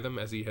passing by them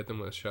as he hit them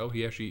with a shell,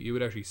 he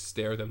would actually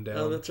stare them down.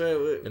 Oh, that's right.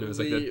 And it was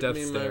like the death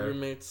me and stare. my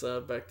roommates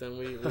back then,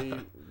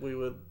 we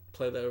would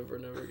play that over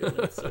and over again.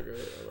 It's so great.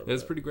 I love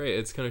it's pretty great.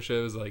 It kind of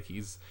shows like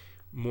he's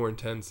more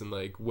intense and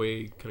like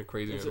way kind of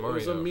crazier than Mario. It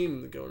was a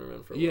meme going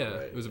around for a while,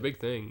 right? It was a big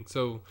thing.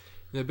 So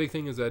the big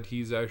thing is that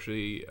he's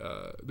actually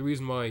the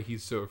reason why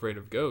he's so afraid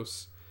of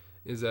ghosts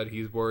is that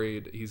he's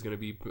worried he's gonna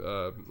be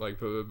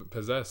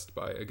possessed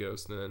by a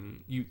ghost, and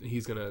then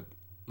he's gonna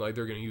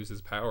they're gonna use his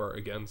power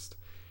against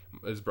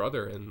his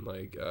brother and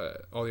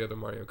all the other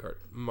Mario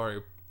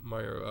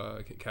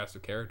cast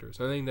of characters.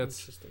 So I think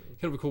that's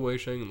kind of a cool way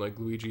of showing like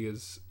Luigi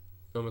is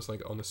almost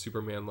like on the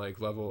Superman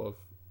level of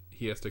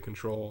he has to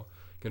control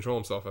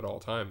himself at all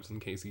times in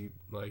case he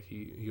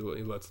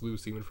lets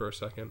loose even for a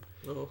second.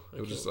 It'll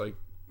just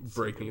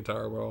break the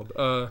entire world.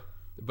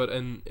 But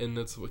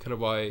that's kind of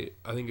why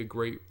I think a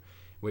great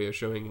way of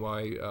showing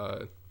why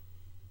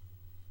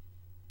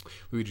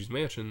Luigi's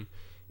Mansion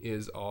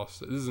is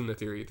awesome. This isn't a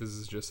theory. This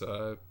is just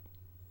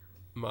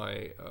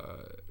my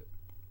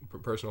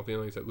personal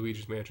feelings that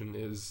Luigi's Mansion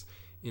is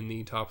in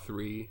the top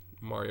 3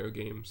 Mario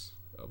games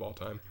of all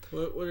time.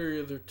 What are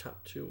your other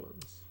top 2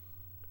 ones?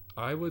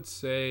 I would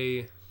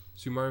say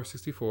Super Mario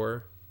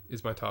 64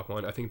 is my top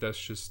one. I think that's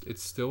just, it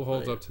still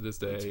holds up to this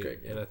day. It's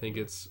great, and I think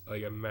it's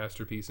like a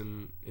masterpiece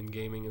in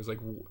gaming. It was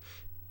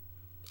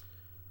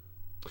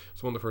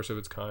it's one of the first of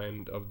its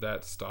kind of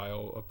that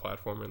style of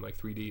platformer in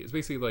 3D. It's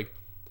basically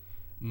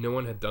no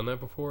one had done that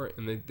before,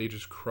 and they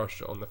just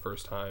crushed it on the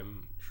first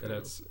time.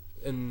 True.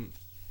 And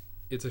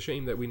it's a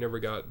shame that we never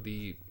got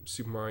the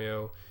Super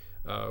Mario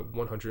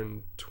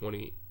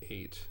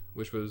 128,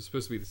 which was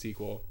supposed to be the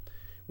sequel,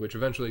 which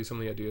eventually some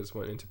of the ideas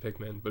went into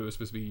Pikmin, but it was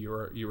supposed to be you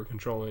were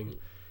controlling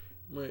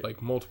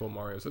multiple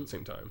Marios at the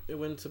same time. It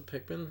went to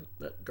Pikmin,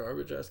 that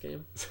garbage ass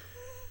game.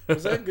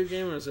 Was that a good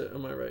game, or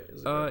am I right?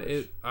 Is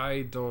it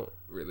I don't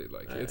really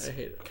like it. It's I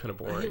hate it. Kind of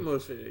boring. I hate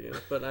most video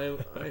games, but I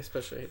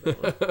especially hate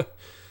that one.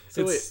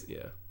 So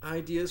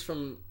ideas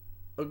from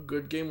a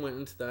good game went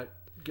into that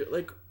good,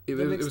 it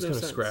was kind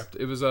of scrapped.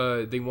 It was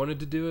they wanted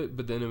to do it,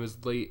 but then it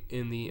was late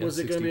in the Was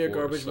N64 it going to be a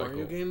garbage cycle.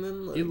 Mario game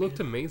then? It looked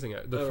amazing.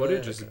 The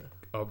footage is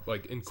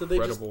incredible. So they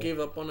just gave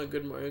up on a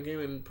good Mario game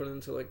and put it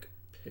into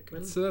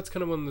Pikmin? So that's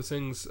kind of one of the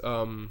things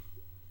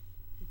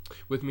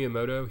with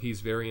Miyamoto. He's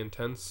very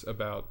intense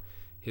about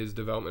his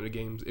development of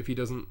games. If he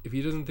doesn't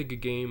think a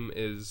game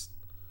is,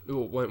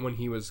 when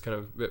he was kind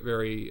of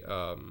very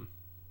on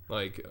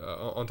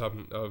top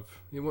of,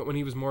 when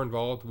he was more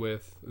involved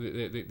with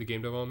the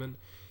game development,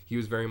 he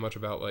was very much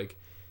about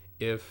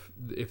if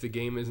the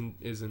game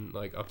isn't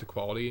up to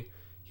quality,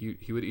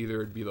 he would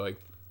either be I'm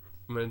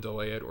gonna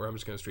delay it or I'm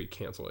just gonna straight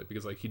cancel it,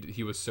 because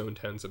he was so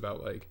intense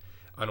about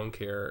I don't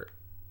care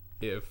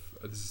if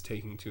this is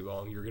taking too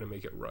long, you're gonna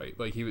make it right.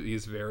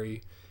 He's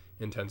very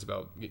intense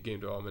about game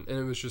development, and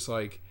it was just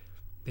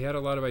they had a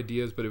lot of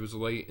ideas, but it was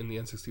late in the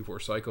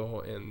N64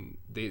 cycle, and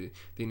they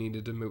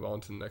needed to move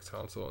on to the next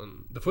console.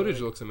 And the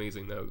footage looks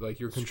amazing though.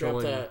 You're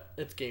controlling. That.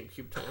 It's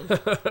GameCube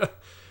time.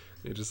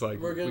 You're just we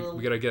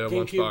gotta get a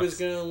lunchbox. GameCube is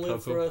gonna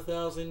live for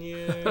 1,000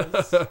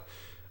 years.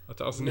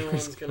 1,000 no years.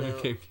 One's gonna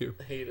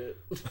GameCube. hate it.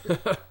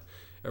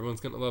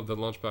 Everyone's gonna love the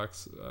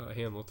lunchbox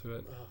handle to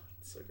it. Oh,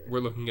 it's so great.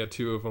 We're looking at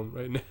 2 of them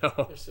right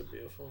now. They're so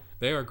beautiful.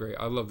 They are great.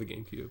 I love the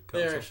GameCube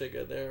console. They're actually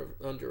good. They're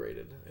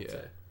underrated, I'd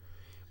say.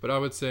 But I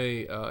would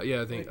say,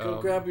 I think...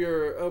 Go grab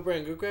your... Oh,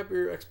 Brian, go grab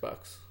your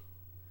Xbox.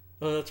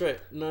 Oh, that's right.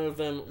 None of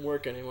them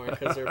work anymore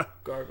because they're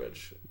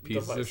garbage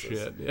Pieces devices. of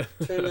shit, yeah.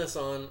 Turn this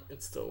on,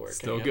 it's still working.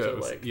 Still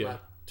goes,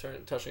 not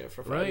touching it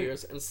for 5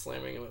 years and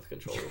slamming it with a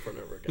controller over and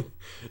over again.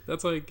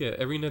 That's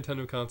every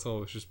Nintendo console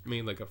was just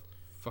made a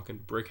fucking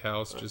brick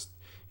house. Just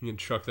you can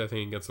chuck that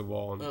thing against the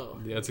wall, and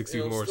the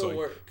N64 is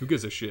who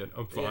gives a shit?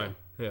 I'm fine.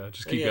 Yeah,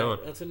 just keep going.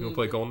 You want to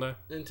play GoldenEye?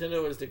 Nintendo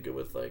always did good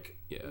with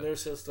their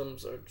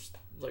systems are just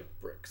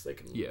bricks. They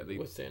can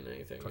withstand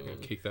anything. Fucking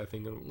kick that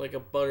thing in. A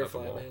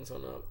butterfly lands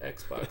on an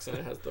Xbox and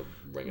it has the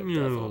ring of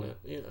death on it.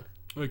 Yeah.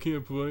 I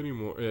can't play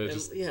anymore. Yeah,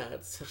 And, yeah,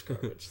 it's such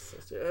garbage.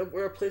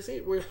 Were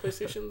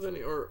PlayStations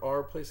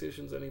are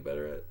PlayStations any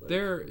better at?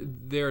 Like,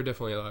 they're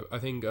definitely alive. I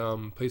think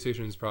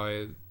PlayStation is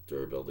probably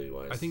durability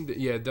wise. I think that,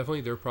 yeah,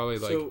 definitely they're probably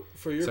like. So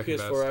for your PS4,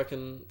 best. I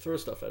can throw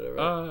stuff at it,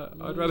 right?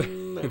 I'd rather.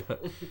 No.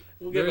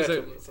 We'll get back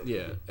to this.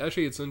 Yeah,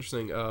 actually, it's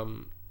interesting.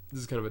 This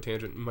is kind of a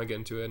tangent. We might get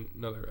into it in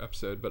another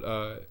episode, but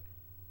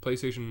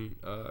PlayStation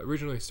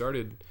originally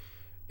started.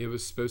 It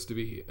was supposed to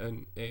be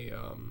a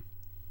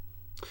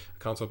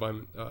console by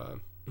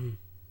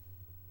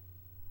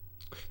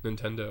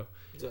Nintendo.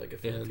 Is that like a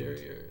fan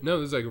theory? Or? No,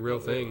 this is like a real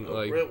thing.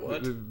 Like real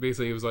what?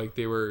 Basically, it was like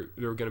they were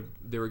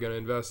gonna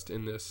invest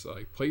in this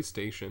like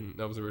PlayStation.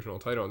 That was the original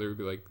title. They would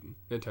be like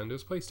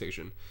Nintendo's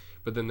PlayStation,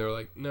 but then they're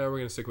like, no, we're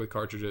gonna stick with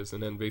cartridges.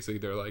 And then basically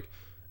they're like,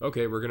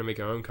 okay, we're gonna make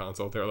our own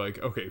console. They're like,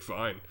 okay,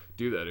 fine,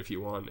 do that if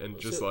you want. And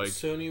just so like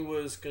Sony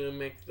was gonna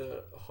make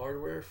the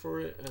hardware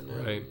for it, and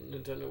then right.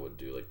 Nintendo would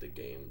do like the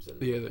games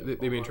and yeah, they'd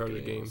be in charge of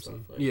the games.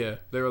 And, yeah,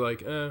 they were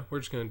like, we're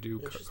just gonna do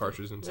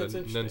cartridges instead.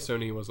 And then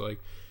Sony was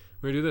like,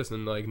 we're gonna do this,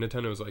 and like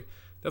Nintendo was like,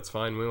 that's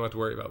fine. We don't have to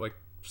worry about like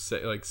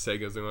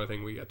Sega's the only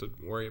thing we got to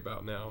worry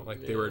about now.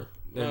 Like they were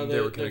kind of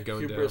going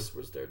down. Hubris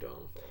was their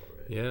downfall,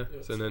 right? Yeah,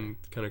 so and then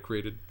kind of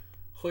created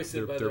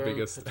hoisted their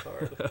biggest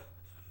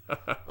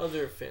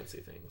other fancy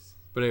things.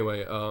 But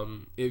anyway,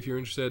 if you're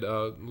interested,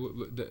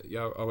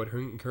 yeah, I would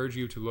encourage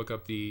you to look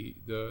up the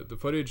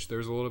footage.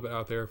 There's a little bit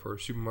out there for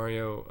Super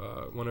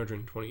Mario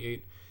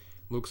 128.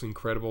 Looks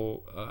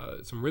incredible.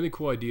 Some really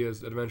cool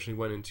ideas that eventually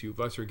went into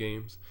lesser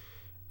games.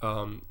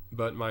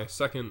 But my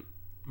second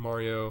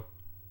Mario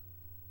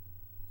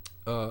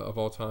of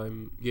all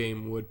time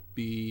game would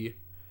be,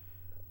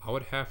 I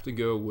would have to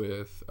go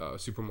with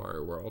Super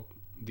Mario World,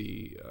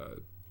 the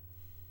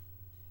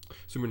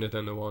Super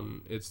Nintendo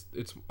one. It's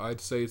I'd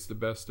say it's the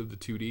best of the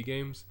 2D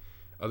games.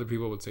 Other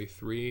people would say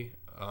 3.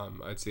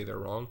 I'd say they're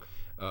wrong.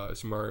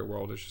 Super Mario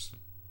World is just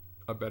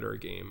a better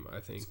game, I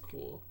think. It's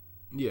cool.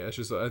 Yeah, it's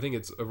just, I think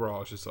it's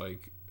overall, it's just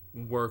like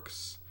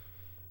works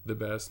the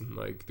best, and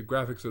like the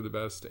graphics are the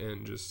best,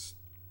 and just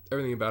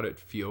everything about it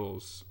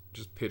feels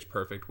just pitch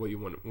perfect. What you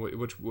want,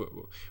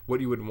 what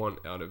you would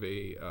want out of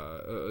a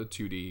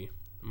 2D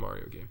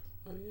Mario game.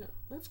 Oh yeah,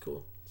 that's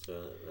cool.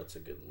 So that's a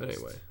good list. But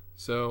anyway,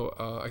 so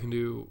I can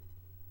do.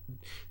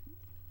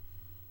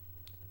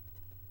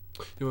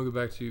 You want to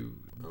go back to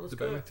the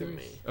Batman theories?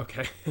 Me.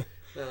 Okay.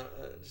 No,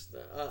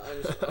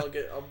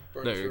 I'll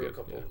burn no, through a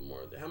couple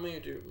more. How many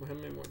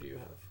more do you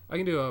have? I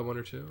can do 1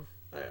 or 2.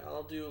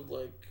 I'll do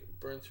like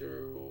burn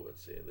through.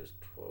 Let's see, there's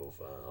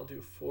 12. I'll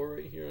do 4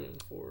 right here and then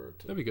 4.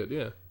 That'd be good,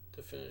 yeah.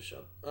 To finish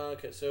up.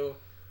 Okay, so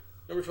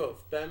number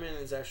 12, Batman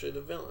is actually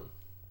the villain.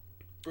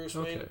 Bruce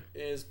Wayne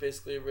is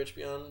basically rich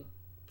beyond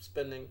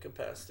spending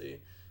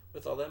capacity.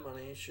 With all that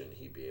money, shouldn't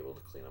he be able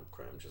to clean up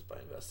crime just by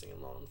investing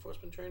in law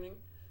enforcement training,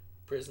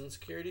 prison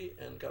security,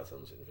 and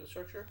Gotham's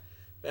infrastructure?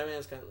 Batman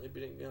is constantly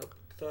beating up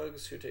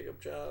thugs who take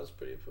up jobs,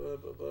 blah,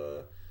 blah,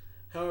 blah.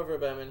 However,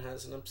 Batman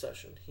has an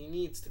obsession. He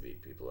needs to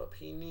beat people up.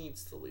 He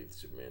needs to leave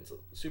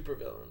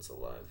supervillains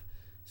alive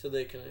so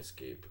they can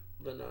escape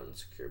the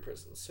non-secure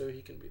prisons, so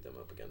he can beat them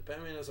up again.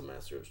 Batman is a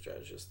master of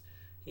strategist.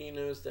 He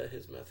knows that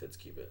his methods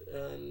keep it,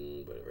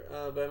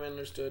 whatever. Batman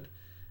understood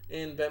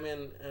in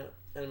Batman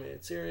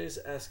animated series,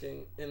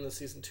 asking in the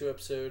season 2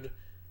 episode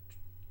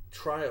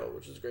Trial,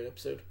 which is a great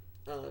episode,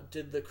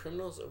 did the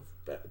criminals of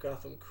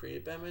Gotham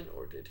create Batman,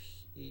 or did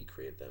he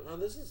create them?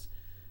 This is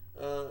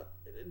a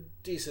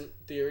decent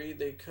theory.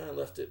 They kind of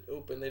left it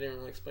open. They didn't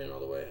really explain it all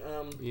the way.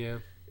 Yeah.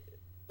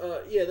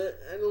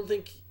 I don't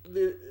think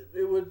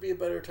it would be a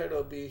better title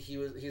to be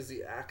he's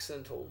the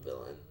accidental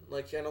villain.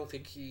 Like, I don't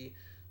think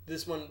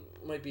this one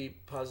might be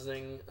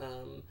positing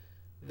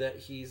that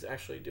he's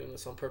actually doing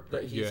this on purpose,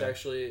 that he's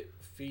actually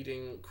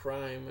feeding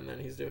crime, and then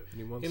he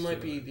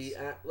might be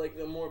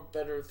the more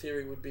better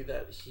theory would be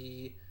that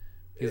he's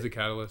the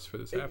catalyst for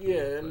this happening.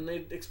 Yeah, and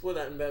they explore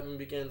that in Batman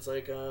Begins.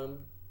 Like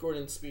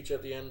Gordon's speech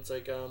at the end, it's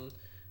like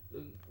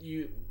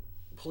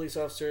police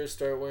officers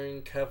start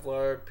wearing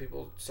Kevlar,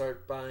 people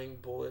start buying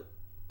bullet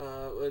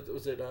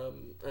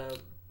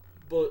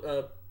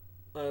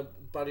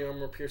body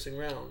armor piercing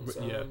rounds.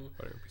 Body armor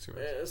piercing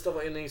rounds. Stuff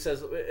like, and then he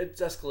says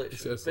it's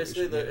escalation.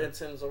 Basically,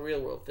 it's a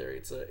real world theory.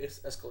 It's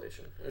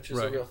escalation, which is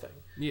a real thing.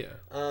 Yeah.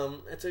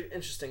 It's an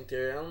interesting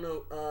theory. I don't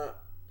know.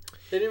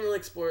 They didn't really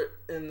explore it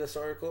in this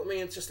article. I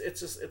mean,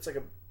 it's like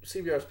a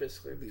CBR's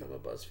basically become a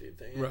BuzzFeed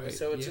thing. Right.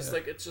 So it's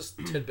just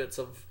tidbits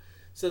of.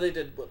 So they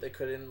did what they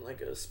could in like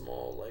a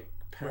small like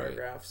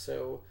paragraph. Right.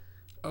 So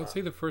I would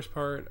say the first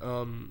part,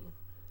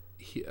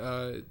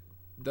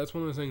 that's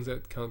one of the things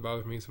that kind of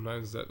bothers me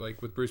sometimes, is that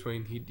like with Bruce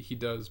Wayne, he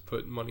does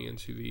put money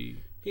into the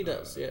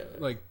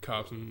like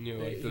cops and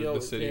the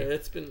city. Yeah,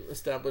 it's been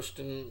established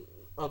in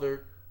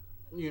other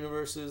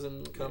universes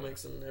and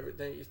comics and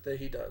everything that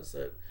he does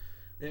that.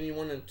 And he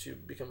wanted to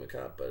become a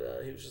cop,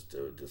 but he was just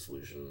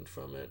disillusioned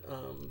from it.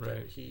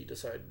 That he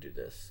decided to do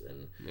this,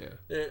 and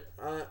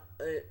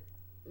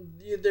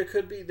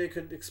they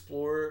could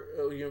explore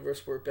a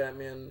universe where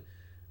Batman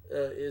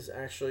is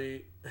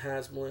actually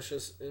has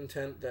malicious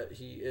intent, that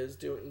he is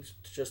doing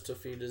just to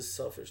feed his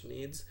selfish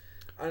needs.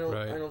 I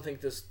don't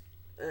think this.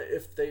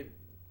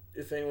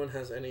 If anyone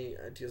has any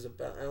ideas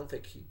about, I don't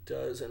think he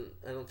does, and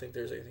I don't think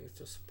there's anything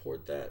to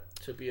support that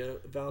to be a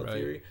valid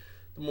theory.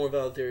 The more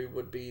valid theory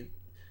would be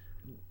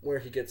where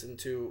he gets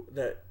into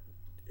that.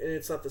 And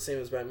it's not the same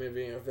as Batman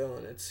being a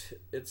villain. It's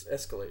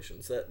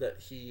escalations that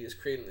he is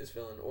creating this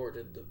villain, or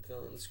did the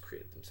villains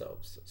create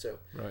themselves? So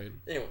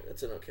anyway,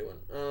 that's an okay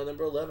one.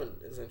 Number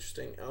 11 is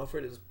interesting.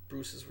 Alfred is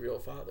Bruce's real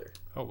father.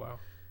 Oh wow.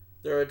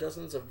 There are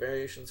dozens of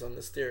variations on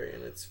this theory,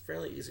 and it's a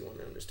fairly easy one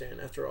to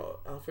understand. After all,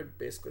 Alfred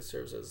basically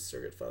serves as a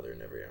surrogate father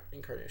in every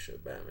incarnation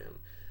of Batman,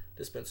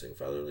 dispensing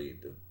fatherly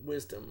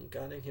wisdom,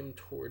 guiding him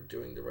toward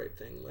doing the right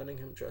thing, letting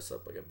him dress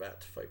up like a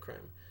bat to fight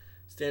crime.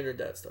 Standard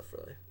dad stuff,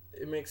 really.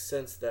 It makes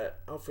sense that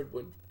Alfred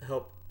would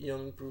help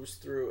young Bruce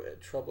through a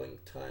troubling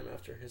time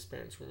after his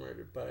parents were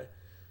murdered. By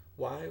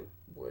why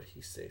would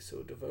he stay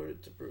so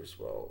devoted to Bruce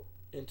well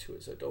into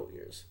his adult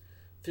years?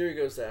 Theory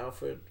goes that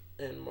Alfred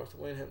and Martha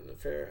Wayne had an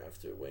affair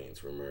after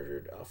Waynes were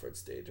murdered. Alfred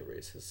stayed to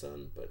raise his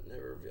son, but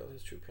never revealed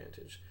his true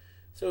parentage,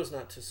 so as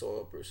not to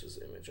soil Bruce's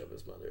image of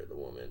his mother, the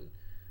woman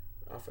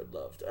Alfred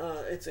loved.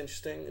 It's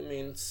interesting. I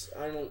mean,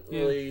 I don't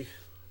really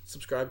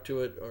subscribe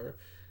to it, or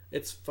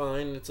it's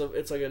fine. It's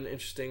like an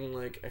interesting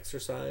like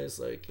exercise,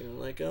 like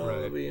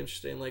it'll be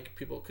interesting. Like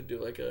people could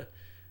do like a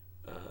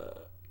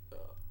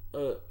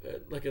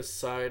like a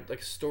side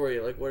like a story.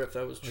 Like what if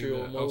that was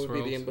true, and what would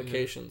be the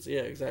implications?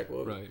 Yeah,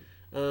 exactly.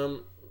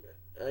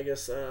 I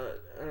guess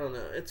I don't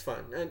know. It's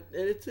fine. And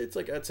it's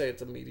like I'd say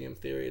it's a medium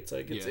theory. It's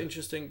like it's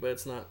interesting, but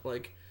it's not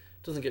like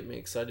doesn't get me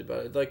excited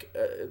about it. Like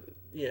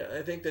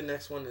I think the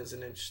next one is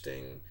an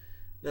interesting.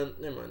 No,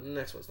 never mind. The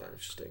next one's not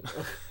interesting.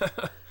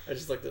 I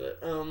just looked at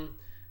it.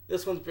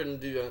 This one's been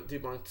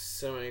debunked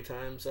so many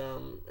times.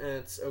 And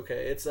it's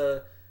okay. It's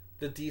the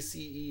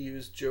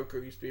DCEU's Joker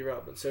used to be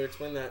Robin. So it's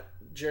when that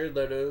Jared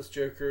Leto's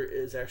Joker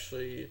is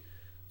actually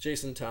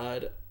Jason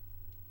Todd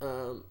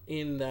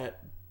in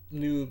that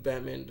new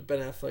Ben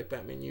Affleck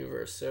Batman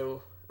universe.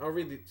 So I'll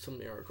read some of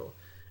the article.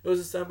 It was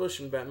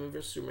established in Batman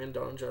vs Superman: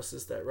 Dawn of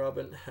Justice that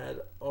Robin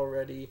had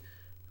already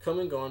come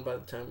and gone by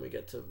the time we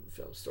get to the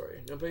film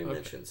story. Nobody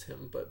mentions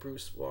him, but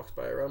Bruce walks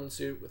by a Robin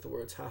suit with the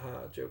words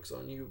 "Haha, joke's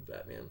on you,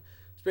 Batman."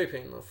 Spray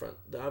paint on the front.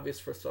 The obvious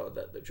first thought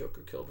that the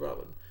Joker killed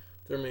Robin.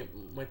 There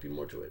might be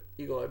more to it.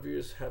 Eagle-eyed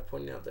viewers have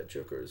pointed out that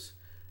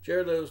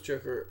Jared Leto's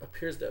Joker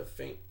appears to have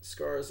faint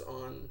scars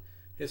on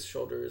his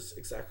shoulders,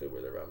 exactly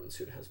where the Robin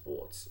suit has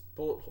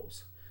bullet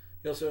holes.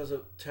 He also has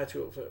a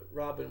tattoo of a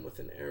Robin with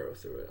an arrow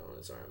through it on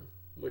his arm,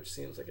 which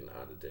seems like an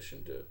odd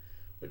addition to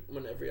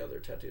when every other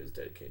tattoo is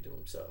dedicated to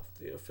himself.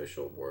 The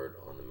official word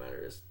on the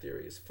matter is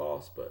theory is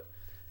false, but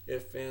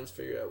if fans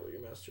figure out what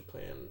your master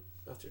plan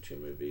after 2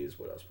 movies,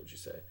 what else would you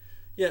say?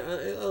 Yeah,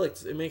 I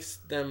like it. Makes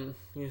them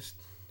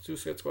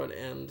Suicide Squad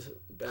and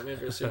Batman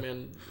vs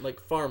Superman like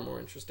far more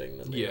interesting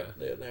than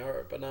they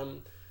are. But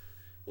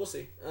we'll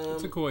see.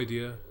 It's a cool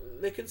idea.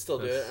 They could still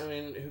do it. I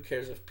mean, who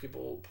cares if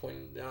people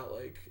point out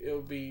like it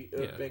would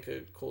make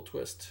a cool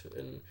twist,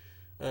 and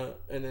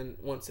then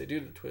once they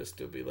do the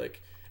twist, it'll be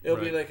like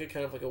a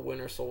kind of like a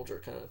Winter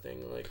Soldier kind of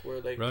thing, like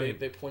where they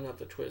point out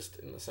the twist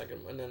in the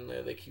second, and then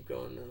they keep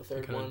going in the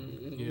third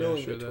one,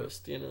 knowing the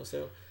twist,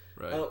 So.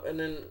 Right. Oh, and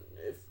then,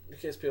 in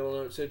case people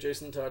know, so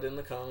Jason Todd in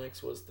the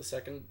comics was the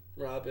second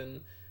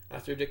Robin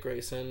after Dick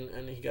Grayson,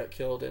 and he got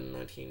killed in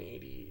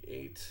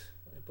 1988,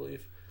 I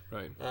believe.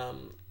 Right.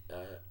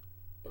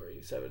 Or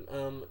 87.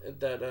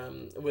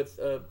 With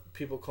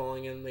people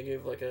calling in, they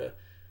gave like a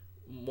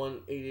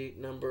 188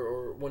 number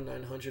or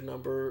 1900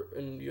 number,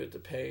 and you had to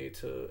pay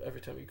to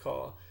every time you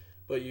call,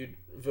 but you'd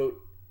vote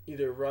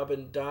either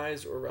Robin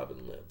dies or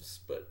Robin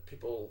lives, but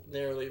people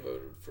narrowly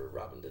voted for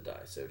Robin to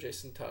die. So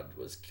Jason Todd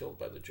was killed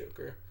by the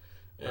Joker,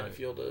 and I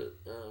feel the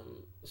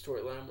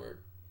storyline where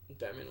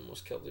Batman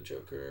almost killed the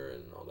Joker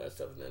and all that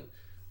stuff, and then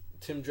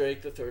Tim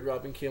Drake, the third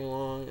Robin, came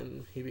along,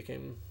 and he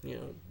became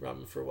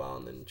Robin for a while,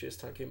 and then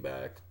Jason Todd came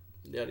back,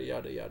 yada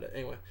yada yada.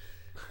 Anyway,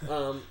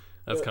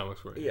 that's comics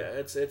for you. Yeah,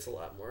 it's a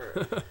lot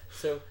more.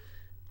 So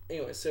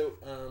anyway, so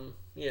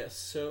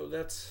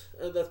that's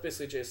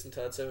basically Jason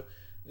Todd. So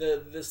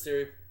this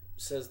theory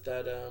says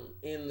that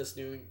in this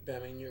new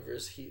Batman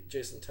universe,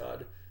 Jason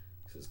Todd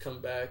has come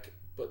back,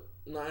 but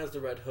not as the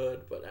Red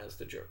Hood, but as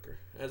the Joker,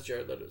 as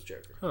Jared Leto's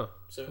Joker. Huh.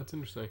 So that's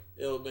interesting.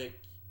 It'll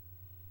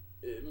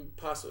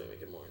possibly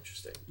make it more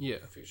interesting. Yeah.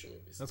 For future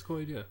movies. That's a cool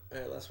idea.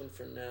 All right, last one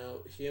for now.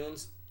 He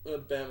owns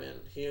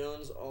Batman. He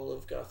owns all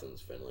of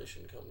Gotham's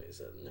ventilation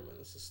companies. Never mind,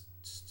 this is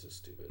too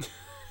stupid.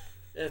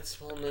 It's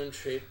well-known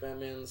trait.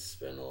 Batman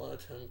spend a lot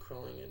of time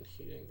crawling in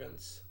heating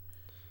vents.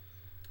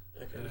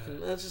 Okay,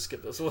 let's just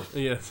skip this one.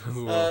 Yeah.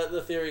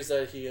 The theory is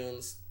that he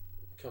owns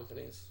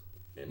companies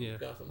in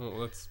Gotham. Well,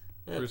 that's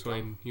Bruce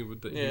Wayne. He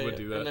would do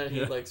that. And then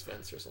he likes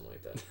vents or something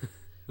like that.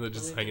 They're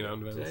just hanging out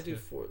in vents. Did I do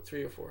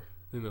 3 or 4?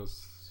 I think that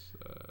was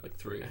like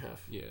 3.5.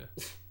 Yeah.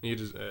 You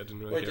just didn't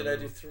really. Wait, did I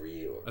do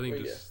 3 or? I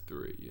think just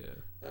 3.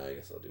 Yeah. I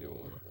guess I'll do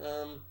one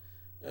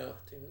more. Oh,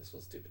 damn, this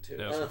one's stupid too.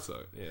 Yeah,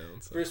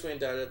 that's Bruce Wayne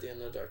died at the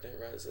end of Dark Knight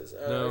Rises.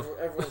 No.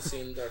 Everyone's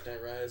seen Dark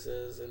Knight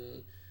Rises,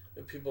 and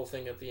people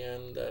think at the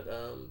end that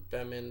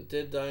Batman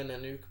did die in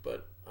that nuke,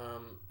 but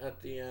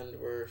at the end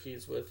where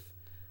he's with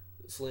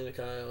Selena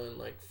Kyle and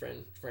like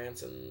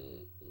France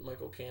and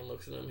Michael Caine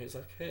looks at him, he's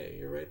like, "Hey,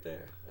 you're right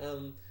there."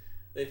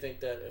 They think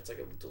that it's like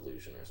a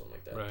delusion or something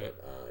like that, right.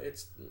 but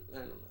it's I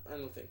don't know. I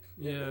don't think.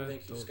 Yeah, I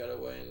think he just got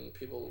away, and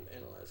people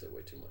analyze it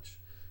way too much.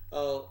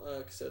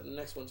 Like I said, the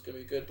next one's gonna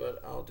be good,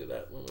 but I'll do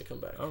that when we come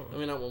back. Oh. I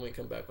mean, not when we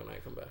come back. When I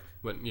come back.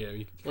 But yeah,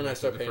 when I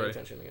start paying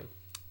attention again.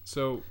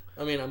 So.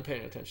 I mean, I'm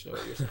paying attention to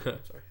what you're saying.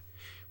 I'm sorry.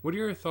 What are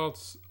your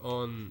thoughts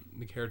on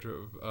the character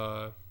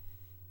of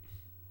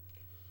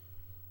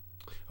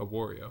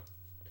Wario?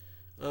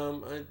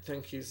 I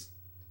think he's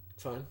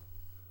fine.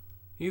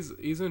 He's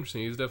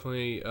interesting. He's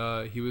definitely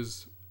he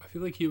was. I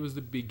feel like he was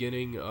the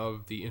beginning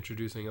of the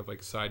introducing of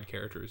like side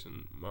characters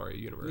in Mario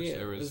universe.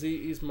 Yeah,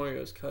 he's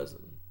Mario's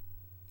cousin.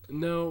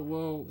 No,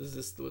 well, this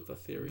is what the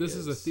theory. This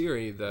is a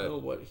theory that. Know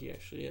what he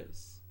actually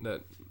is.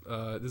 That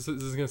this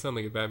is gonna sound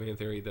like a Batman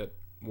theory that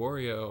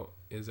Wario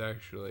is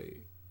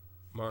actually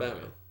Mario.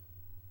 Batman.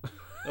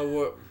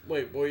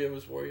 Wait, Wario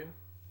was Wario?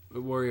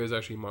 Wario is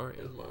actually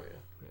Mario. It's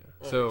Mario.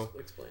 Yeah. So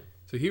explain.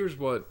 So here's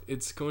what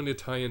it's going to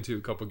tie into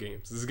a couple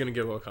games. This is going to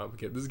get a little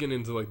complicated. This is getting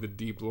into like the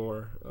deep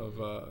lore of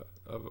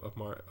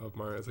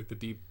Mario. It's like the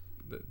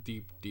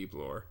deep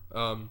lore.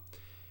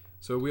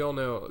 So we all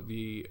know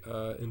the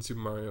in Super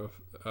Mario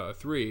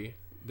 3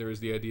 there is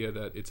the idea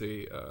that it's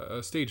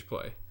a stage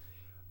play.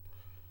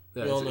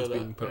 We all know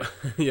that. Put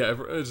yeah,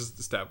 it's just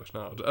established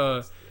knowledge.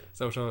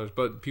 Established knowledge.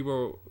 But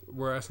people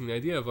were asking the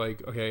idea of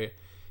like, okay,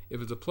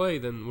 if it's a play,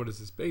 then what is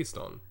this based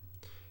on?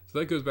 So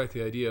that goes back to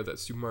the idea that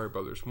Super Mario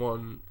Brothers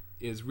 1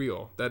 is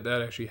real. That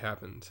actually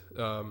happened.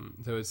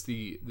 So it's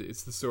the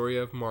story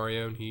of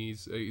Mario, and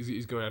he's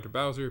going after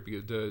Bowser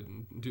because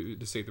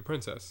to save the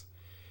princess.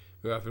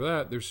 But after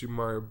that, there's Super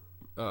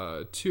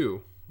Mario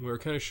 2, where it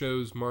kind of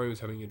shows Mario's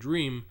having a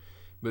dream,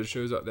 but it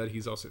shows out that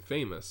he's also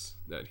famous.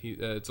 That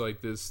it's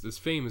like this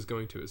fame is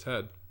going to his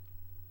head.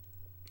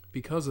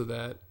 Because of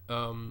that,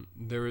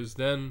 there is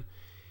then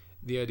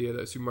the idea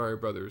that Super Mario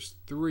Brothers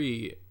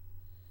 3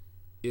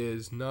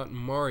 is not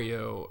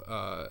Mario.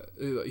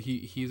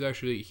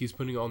 He's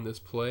putting on this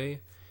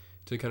play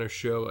to kind of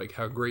show like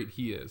how great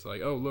he is.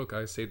 Like, oh look,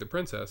 I saved the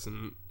princess,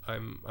 and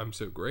I'm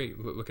so great.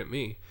 Look at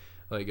me.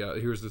 Like,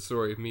 here's the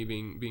story of me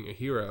being a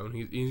hero, and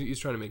he's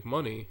trying to make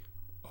money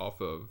off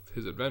of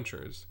his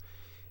adventures,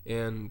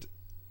 and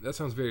that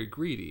sounds very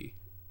greedy.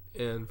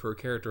 And for a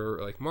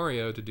character like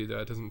Mario to do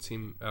that doesn't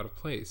seem out of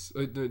place.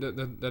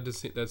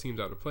 That seems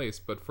out of place.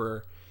 But for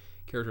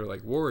a character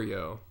like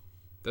Wario,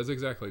 that's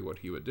exactly what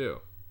he would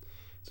do.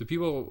 So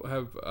people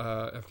have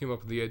come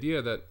up with the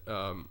idea that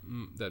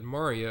that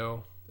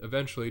Mario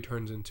eventually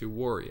turns into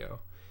Wario,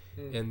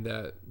 and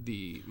that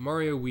the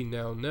Mario we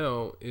now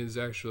know is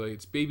actually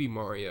it's baby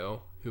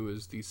Mario, who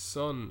is the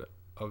son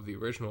of the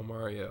original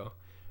Mario,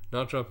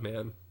 not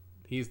Jumpman.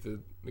 He's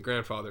the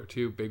grandfather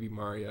to baby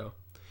Mario.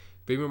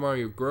 Baby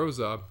Mario grows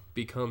up,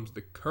 becomes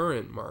the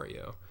current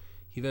Mario.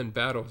 He then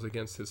battles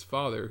against his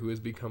father, who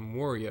has become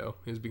Wario.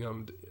 He has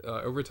become,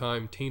 over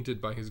time,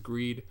 tainted by his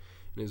greed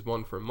and his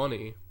want for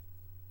money,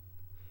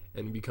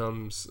 and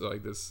becomes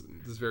like this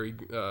very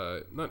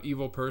not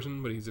evil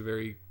person, but he's a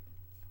very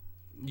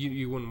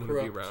you wouldn't want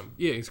to be around.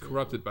 Yeah, he's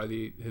corrupted by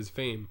his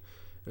fame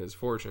and his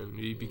fortune.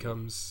 He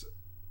becomes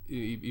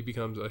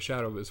a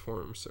shadow of his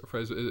former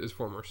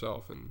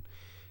self, and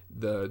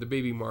the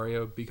baby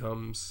Mario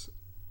becomes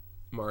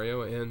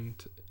Mario,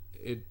 and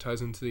it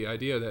ties into the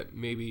idea that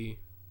maybe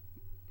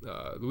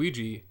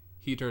Luigi,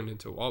 he turned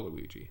into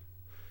Waluigi,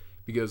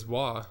 because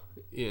Wa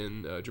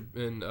in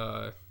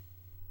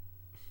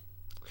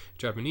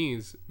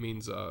Japanese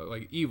means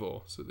like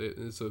evil. So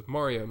if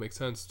Mario makes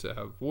sense to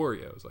have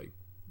Wario.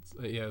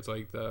 It's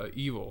like the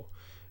evil,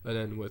 and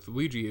then with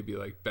Luigi it'd be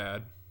like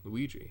bad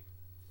Luigi.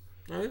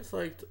 I always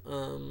liked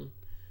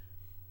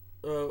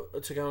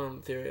to go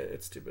on theory,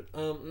 it's stupid.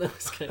 No,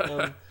 just kidding.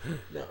 I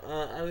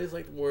always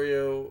liked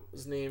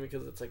Wario's name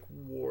because it's like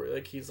war.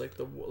 Like he's like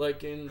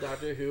like in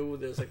Doctor Who,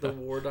 there's like the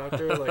War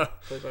Doctor,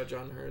 like played by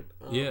John Hurt.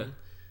 Yeah.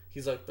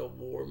 He's like the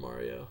War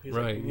Mario. He's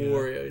right, like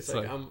Wario.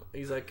 Yeah.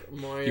 He's like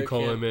Mario. You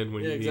call him in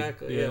when you need.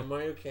 Exactly. Yeah.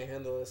 Mario can't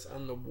handle this.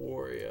 I'm the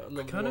Wario. I'm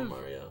the War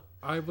Mario.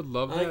 I would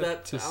love that. I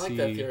like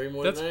that theory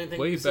more than anything.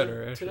 Way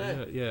better,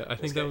 actually. Yeah, I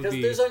think that would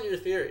be. Because these aren't your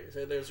theories.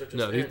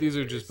 These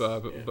are just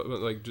but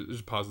like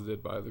just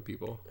posited by other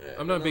people.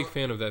 I'm not a big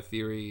fan of that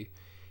theory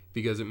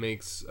because it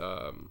makes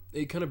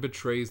it kind of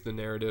betrays the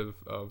narrative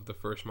of the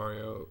first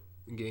Mario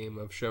game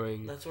of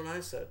showing. That's what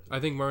I said. I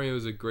think Mario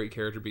is a great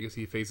character because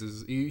he's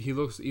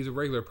a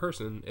regular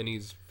person and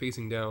he's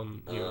facing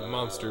down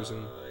monsters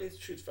and he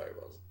shoots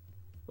fireballs.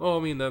 Well, I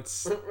mean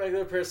that's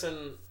regular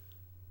person,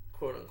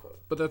 quote unquote.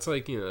 But that's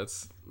like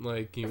that's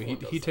like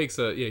he takes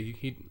who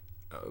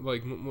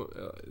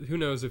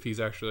knows if he's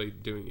actually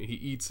doing it. He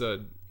eats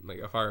a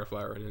fire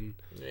flower and then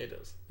he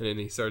does, and then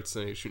he starts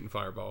shooting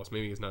fireballs.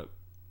 Maybe he's not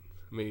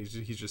I mean,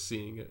 he's just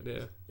seeing it.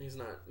 Yeah. He's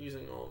not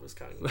using all of his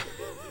cognitive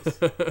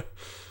abilities.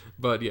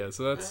 But yeah,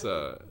 so that's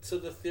So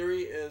the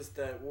theory is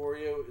that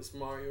Wario is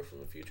Mario from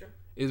the future?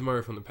 Is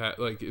Mario from the past.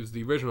 Like, it was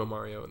the original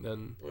Mario, and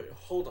then... Wait,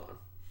 hold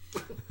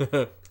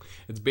on.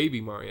 It's Baby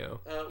Mario.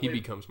 He wait,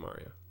 becomes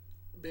Mario.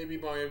 Baby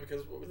Mario,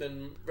 because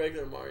then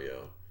regular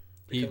Mario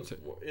He turns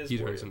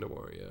Wario. Into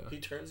Wario. He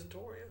turns into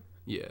Wario?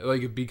 Yeah,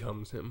 like, it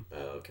becomes him.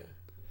 Oh, okay.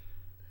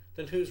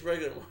 Then who's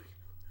regular Mario?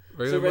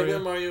 Regular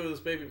Mario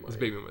is Baby Mario. It's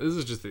Baby Mario. This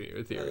is just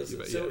a theory.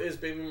 So is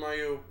Baby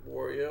Mario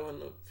Wario in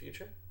the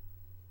future?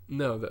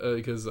 No,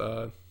 because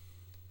the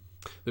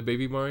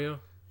Baby Mario,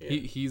 yeah.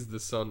 he's the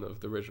son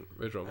of the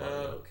original Mario.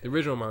 Okay. The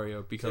original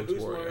Mario becomes so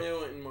who's Wario.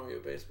 Mario in Mario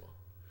Baseball?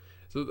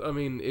 So I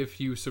mean, if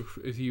you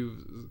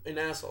an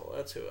asshole,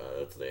 that's who.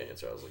 That's the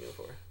answer I was looking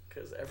for.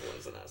 Because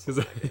everyone's an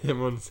asshole. Because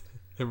everyone's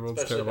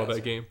especially terrible at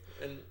that game.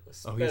 And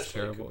he's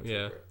terrible.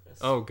 Yeah.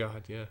 Oh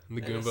God, yeah. And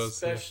the Goombas.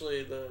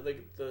 Especially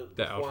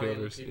the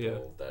outfielders.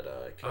 People yeah.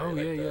 That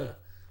carry the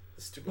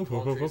stupid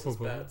palm trees as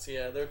bats.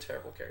 Yeah, they're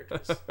terrible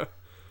characters.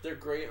 They're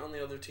great on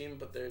the other team,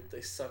 but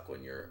they suck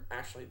when you're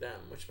actually them,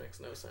 which makes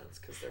no sense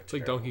because they're. It's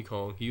terrible. Like Donkey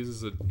Kong. He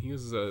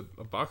uses a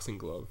boxing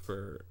glove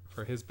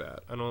for his bat.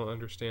 I don't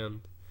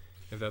understand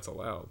if that's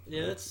allowed.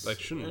 Yeah, that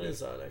shouldn't be. That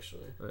is odd,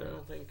 actually. Yeah. I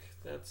don't think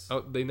that's...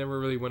 Oh, they never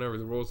really went over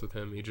the rules with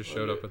him. He just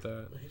showed up with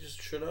that. He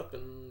just showed up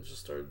and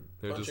just started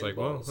They're just like,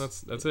 balls. well,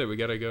 that's it. We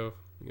gotta go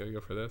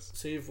for this.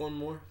 So you have one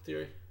more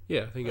theory?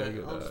 Yeah, I think I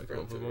gotta I'll go just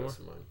run through the rest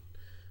of mine.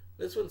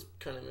 This one's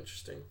kind of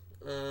interesting.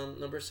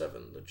 Number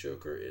 7. The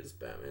Joker is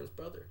Batman's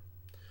brother.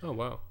 Oh,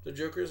 wow. The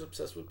Joker is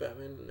obsessed with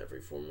Batman in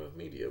every form of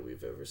media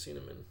we've ever seen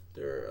him in.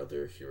 There are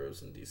other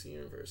heroes in DC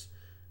Universe,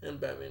 and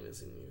Batman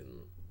isn't even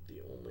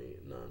the only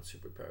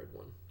non-superpowered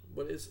one.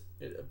 What is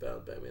it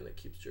about Batman that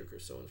keeps Joker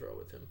so enthralled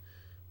with him?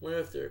 What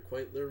if they're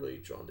quite literally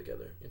drawn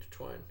together,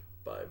 intertwined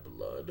by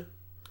blood?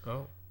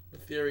 Oh. The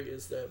theory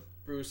is that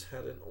Bruce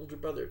had an older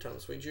brother,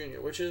 Thomas Wayne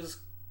Jr., which is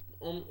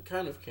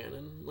kind of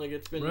canon. Like,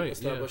 it's been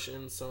established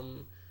in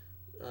some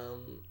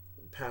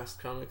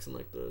past comics and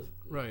like the...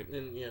 Right.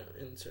 Anyway,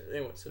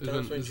 so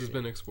this has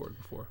been explored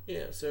before.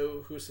 Yeah,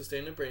 so who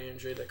sustained a brain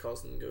injury that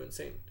caused him to go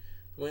insane.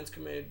 The Waynes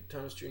committed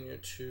Thomas Jr.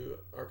 to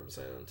Arkham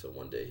Asylum until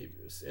one day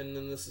and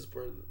then this is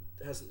where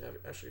it hasn't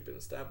actually been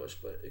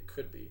established, but it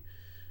could be.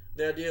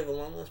 The idea of a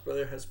long-lost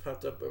brother has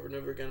popped up over and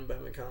over again in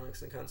Batman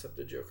comics, and the concept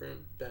of Joker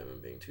and Batman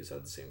being two sides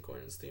of the same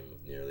coin is the theme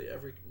of nearly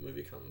every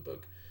movie, comic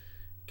book,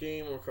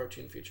 game, or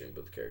cartoon featuring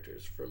both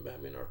characters, from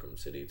Batman Arkham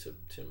City to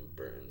Tim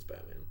Burton's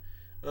Batman.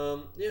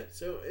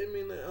 So, I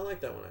mean, I like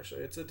that one,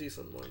 actually. It's a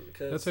decent one.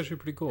 Because that's actually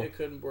pretty cool. It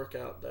could work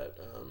out that,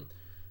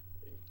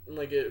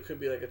 like, it could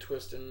be like a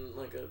twist in,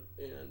 like,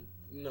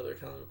 another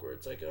comic where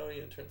it's like, oh,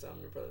 yeah, it turns out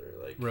I'm your brother.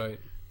 Like, right.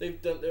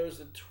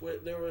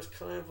 There was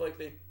kind of like,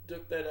 they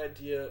took that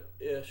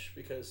idea-ish,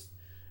 because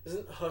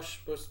isn't Hush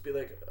supposed to be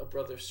like a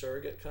brother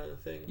surrogate kind of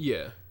thing?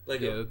 Yeah.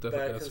 Like, yeah,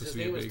 because his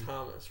name was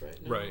Thomas, right?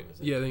 No, right.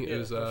 Yeah, I think it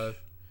was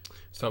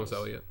Thomas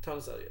Elliott.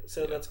 Thomas Elliott.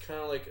 So that's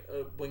kind of like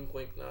a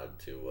wink nod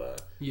to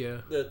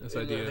this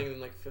idea. I think in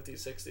like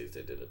 50s, 60s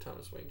they did a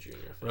Thomas Wayne Jr.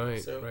 thing.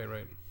 Right, so,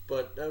 right.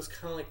 But that was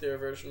kind of like their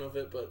version of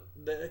it, but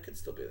that could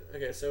still be it.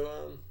 Okay,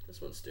 so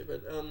this one's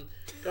stupid.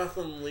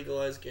 Gotham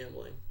legalized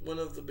gambling. One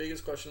of the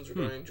biggest questions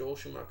regarding Joel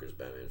Schumacher's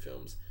Batman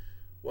films.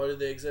 Why do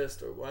they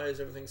exist, or why is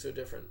everything so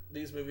different?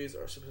 These movies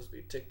are supposed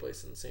to take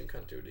place in the same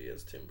continuity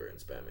as Tim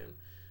Burton's Batman,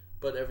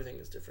 but everything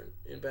is different.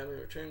 In Batman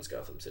Returns,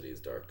 Gotham City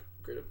is dark,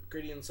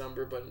 gritty and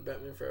somber, but in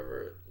Batman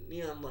Forever,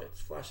 neon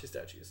lights, flashy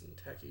statues, and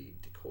tacky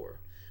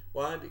decor.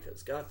 Why?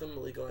 Because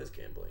Gotham legalized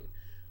gambling,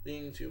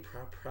 leading to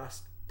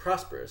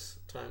prosperous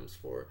times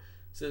for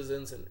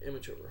citizens and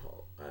image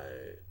overhaul.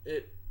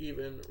 It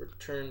even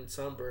returned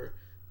somber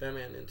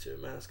Batman into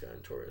mascot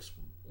and tourist.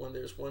 When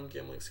there's one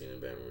gambling scene in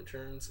Batman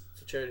Returns,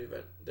 it's a charity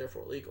event,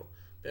 therefore illegal.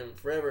 Batman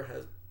Forever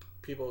has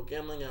people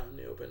gambling out in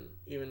the open,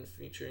 even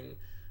featuring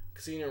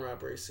casino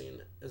robbery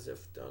scene, as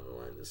if down the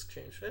line this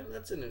changed. And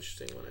that's an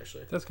interesting one,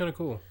 actually. That's kind of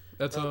cool.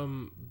 That's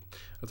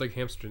like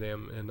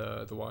Amsterdam and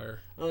The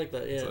Wire. I like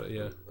that. Yeah,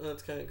 yeah.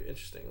 That's kind of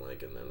interesting.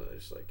 Like, and then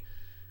there's like,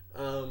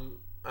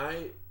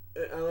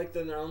 I like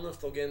that. I don't know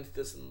if they'll get into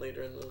this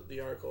later in the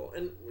article.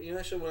 And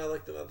actually, what I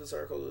liked about this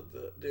article,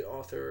 the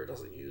author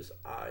doesn't use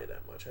I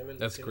that much. I haven't.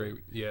 That's great.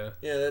 Yeah.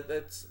 Yeah,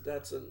 that's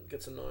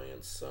gets annoying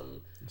in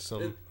some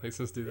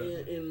places do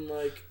that. In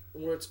like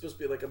where it's supposed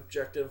to be like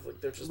objective,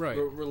 like they're just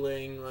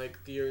relaying like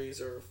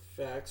theories or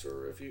facts,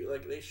 or if you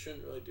like, they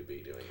shouldn't really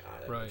be doing I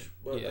that much.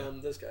 But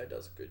this guy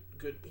does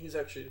good. He's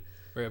actually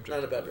very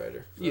objective. Not a bad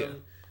writer. Yeah.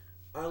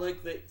 I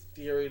like the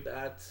theory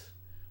that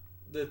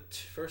the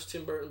first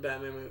Tim Burton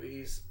Batman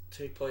movies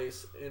take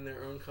place in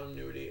their own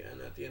continuity,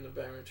 and at the end of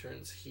Batman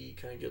Returns, he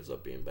kind of gives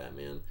up being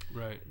Batman.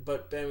 Right.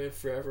 But Batman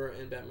Forever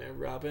and Batman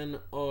Robin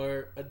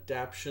are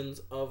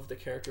adaptations of the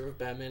character of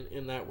Batman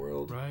in that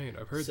world. Right,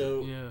 I've heard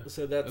that. Yeah.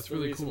 So that's the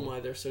really reason cool. why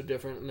they're so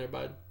different, and they're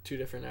by two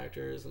different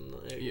actors, and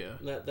yeah.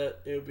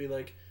 That it would be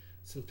like,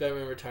 since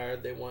Batman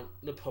retired, they want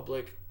the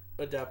public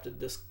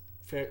adapted this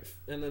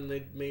and then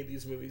they made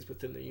these movies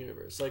within the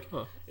universe. Like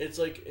Huh. it's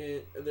like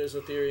there's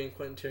a theory in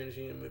Quentin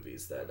Tarantino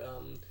movies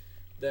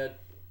that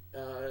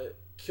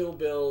Kill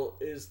Bill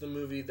is the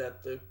movie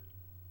that the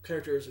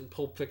characters in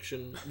Pulp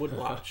Fiction would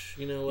watch.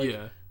 You know, like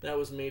Yeah. that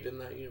was made in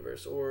that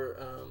universe. Or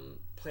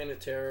Planet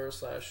Terror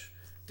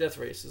 / Death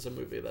Race is a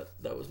movie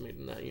that was made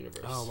in that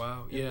universe. Oh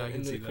wow. Yeah, I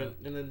can see that.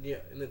 And then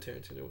in the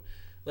Tarantino,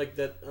 like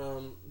that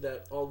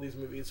that all these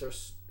movies are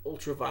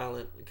ultra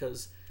violent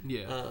because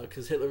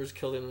Hitler was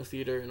killed in the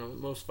theater in a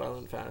most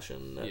violent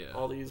fashion. That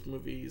all these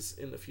movies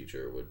in the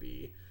future would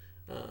be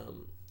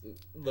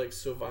like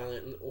so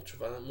violent and ultra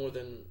violent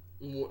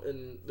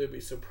and they'd be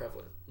so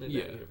prevalent in that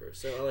universe.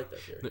 So I like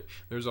that theory.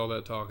 There's all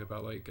that talk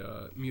about like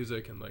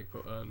music and like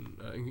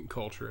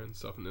culture and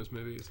stuff in those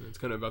movies, and it's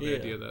kind of about the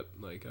idea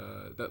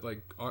that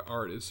like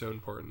art is so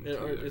important. And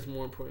art is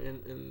more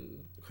important in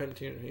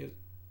Quentin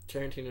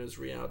Tarantino's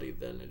reality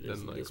than it is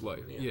in like this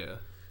life. One. Yeah.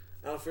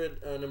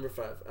 Alfred, number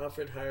 5.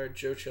 Alfred hired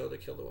Joe Chill to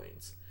kill the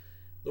Waynes.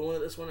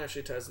 This one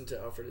actually ties into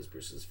Alfred as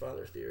Bruce's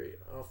father theory.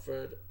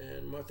 Alfred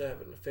and Martha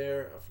have an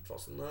affair. Alfred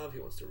falls in love. He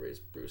wants to raise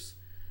Bruce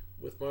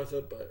with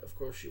Martha, but of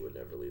course she would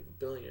never leave a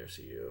billionaire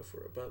CEO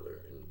for a butler.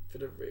 In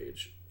fit of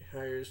rage, he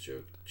hires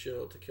Joe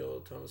Chill to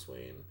kill Thomas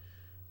Wayne,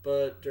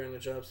 but during the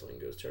job, something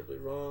goes terribly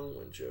wrong.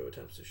 When Joe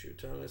attempts to shoot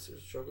Thomas,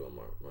 there's a struggle, and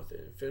Martha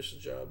finishes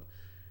the job.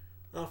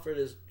 Alfred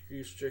is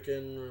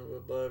grief-stricken,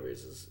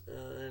 raises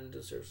and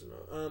deserves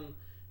no.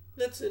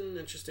 That's an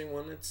interesting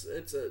one.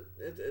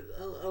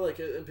 I like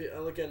it.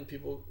 Again,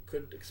 people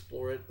could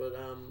explore it, but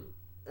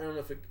I don't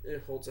know if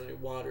it holds any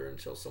water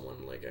until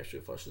someone like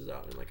actually fleshes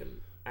out in like an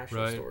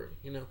actual story.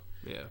 You know.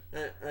 Yeah.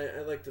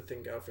 I like to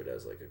think Alfred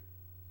as like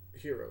a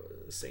hero,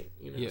 a saint.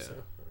 You know. Yeah. So,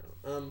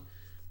 I don't know.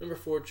 Number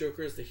 4,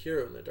 Joker is the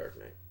hero in The Dark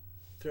Knight.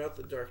 Throughout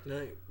The Dark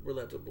Knight, we're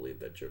led to believe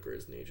that Joker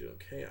is an agent of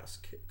chaos,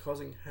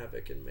 causing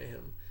havoc and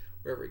mayhem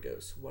wherever he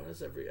goes. Why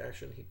does every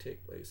action he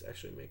takes place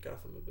actually make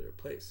Gotham a better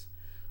place?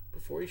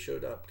 Before he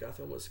showed up,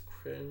 Gotham was a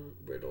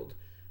crime-riddled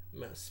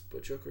mess,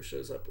 but Joker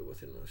shows up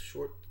within a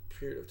short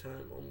period of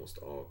time. Almost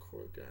all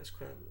organized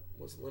crime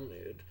was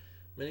eliminated.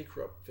 Many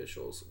corrupt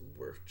officials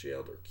were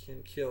jailed or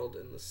killed,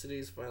 and the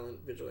city's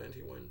violent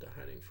vigilante went into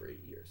hiding for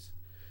 8 years.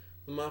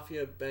 The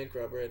mafia bank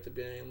robber at the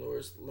beginning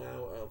lures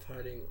Lau out of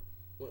hiding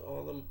with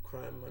all the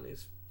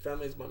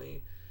family's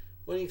money.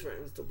 When he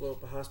threatens to blow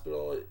up a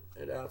hospital,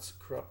 it outs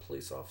corrupt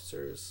police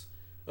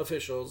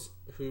officials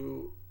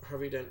who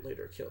Harvey Dent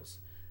later kills.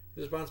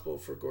 He's responsible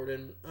for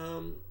Gordon.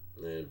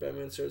 And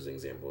Batman serves an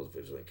example of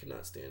vigilante could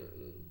not stand.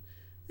 And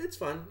it's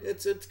fun.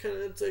 It's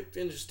like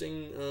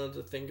interesting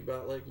to think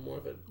about, like more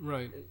of a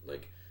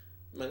like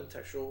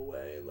metatextual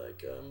way,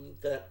 like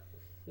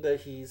that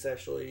he's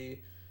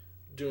actually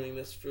doing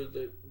this for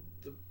the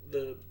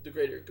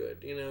greater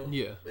good. You know.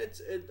 Yeah.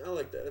 I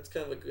like that. It's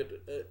kind of a good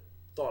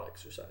thought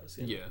exercise.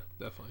 You know? Yeah,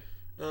 definitely.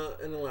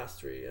 And the last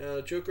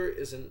 3. Joker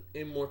is an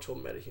immortal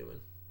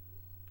metahuman.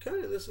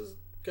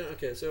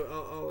 Okay, so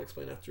I'll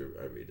explain after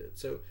I read it.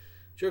 So,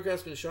 Joker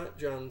has been shot,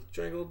 drowned,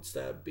 strangled,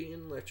 stabbed,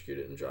 beaten,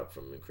 electrocuted, and dropped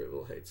from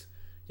incredible heights.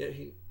 Yet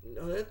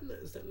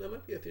that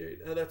might be a theory.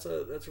 That's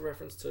a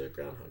reference to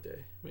Groundhog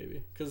Day,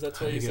 maybe, because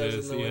that's what he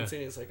says in the one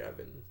scene. He's like, I've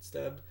been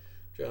stabbed,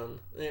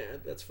 drowned. Yeah,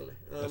 that's funny.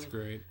 That's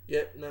great.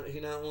 Yet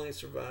he not only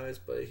survives,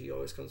 but he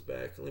always comes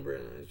back, limber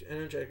and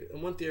energetic.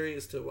 And one theory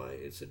as to why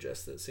it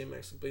suggests that St.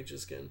 Max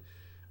bleaches skin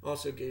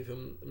also gave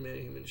him the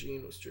man-human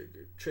gene was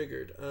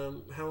triggered.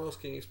 How else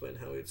can you explain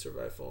how he'd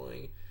survive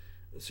falling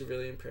and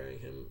severely impairing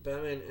him?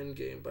 Batman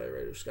Endgame by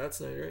writer Scott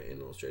Snyder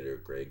and illustrator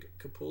Greg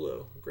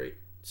Capullo. Great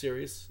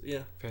series.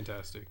 Yeah.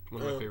 Fantastic.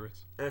 One of my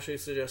favorites. Actually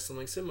suggests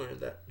something similar,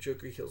 that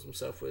Joker heals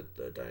himself with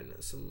the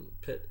Dynasum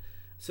Pit.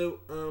 So,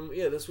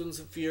 this one's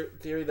a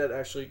theory that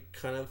actually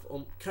kind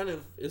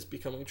of is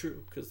becoming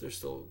true because they're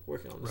still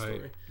working on the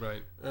story.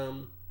 Right.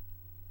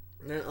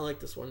 I like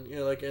this one.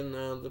 Like in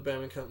the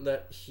Batman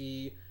that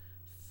he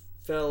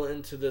fell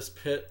into this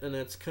pit, and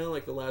it's kind of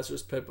like the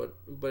Lazarus pit, but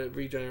it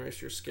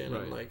regenerates your skin,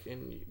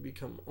 and you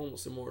become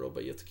almost immortal,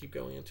 but you have to keep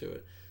going into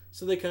it.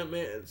 So they kind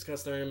of Scott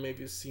Snyder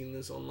maybe seen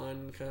this online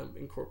and kind of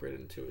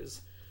incorporated into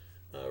his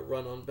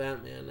run on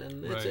Batman,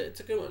 and it's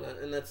a good one.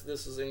 And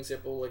this is an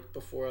example. Like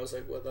before, I was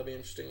like, well, that'd be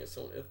interesting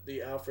if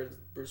the Alfred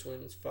Bruce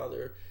Wayne's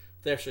father.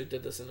 They actually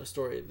did this in a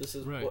story. This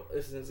is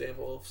this is an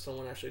example of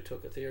someone actually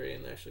took a theory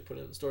and actually put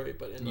it in a story,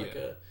 but in like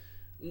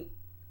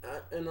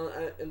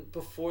and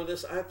before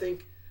this, I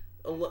think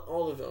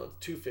all the villains,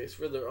 Two-Face,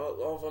 Riddler,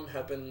 all of them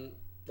have been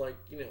like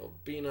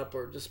beaten up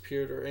or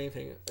disappeared or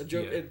anything.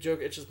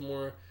 Joker, it's just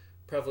more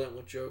prevalent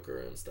with Joker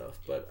and stuff.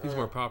 But he's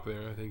more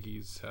popular. I think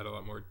he's had a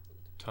lot more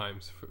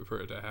times for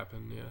it to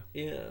happen.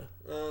 Yeah.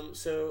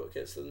 So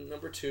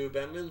number 2,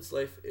 Batman's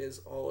life is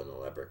all an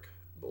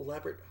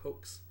elaborate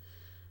hoax.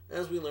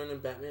 As we learn in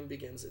Batman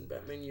Begins, in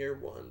Batman Year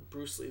 1,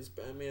 Bruce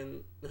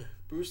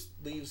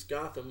leaves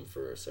Gotham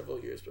for several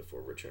years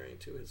before returning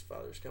to his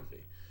father's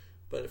company.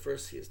 But at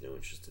first, he has no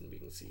interest in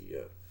being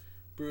CEO.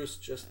 Bruce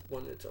just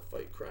wanted to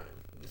fight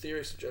crime. The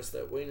theory suggests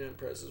that Wayne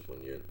Enterprises was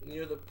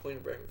near the point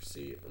of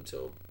bankruptcy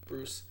until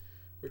Bruce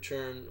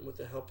returned with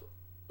the help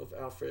of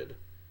Alfred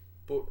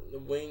the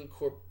Wayne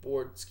Corp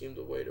board schemed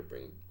a way to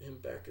bring him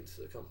back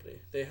into the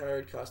company. They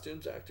hired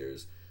costumes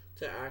actors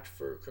to act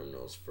for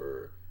criminals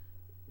for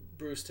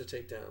Bruce to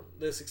take down.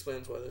 This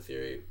explains why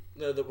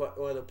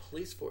why the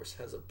police force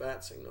has a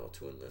bat signal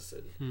to enlist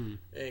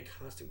a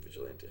costume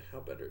vigilante. How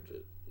better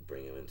to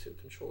bring him into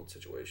controlled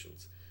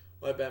situations?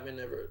 Why Batman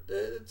never?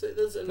 That's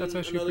actually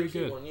another pretty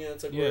cute good. one. Yeah,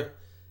 it's like where,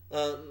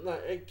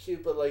 not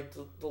cute, but like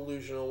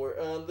delusional. Where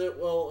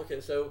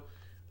so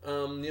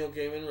Neil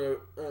Gaiman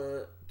wrote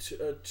a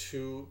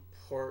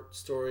 2-part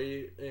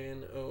story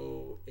in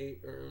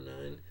 2008 or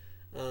 2009.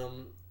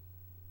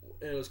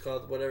 And it was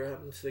called Whatever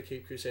Happened to the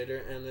Cape Crusader,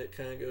 and it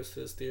kind of goes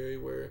to this theory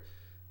where,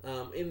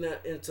 in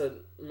that it's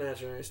an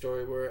imaginary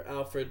story where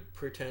Alfred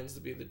pretends to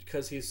be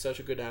because he's such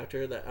a good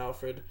actor that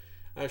Alfred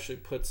actually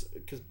because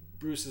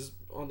Bruce is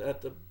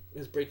at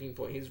his breaking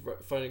point. He's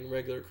fighting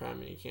regular crime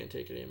and he can't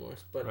take it anymore.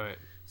 But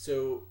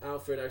so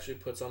Alfred actually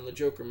puts on the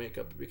Joker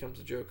makeup, becomes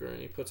the Joker, and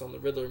he puts on the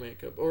Riddler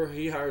makeup, or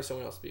he hires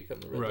someone else to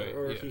become the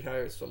Riddler, he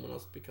hires someone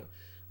else to become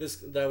this.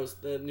 That was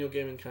Neil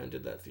Gaiman kind of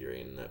did that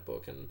theory in that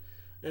book, and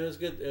it was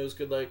good. It was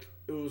good. Like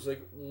it was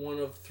like one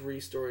of 3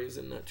 stories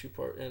in that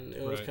 2-part, and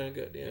it was kind of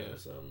good. Yeah. It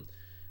was,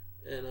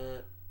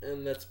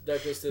 and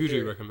that goes to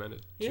hugely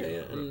recommended.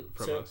 And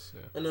from so us.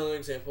 Yeah. Another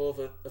example of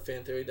a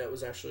fan theory that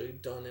was actually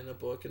done in a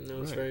book, and it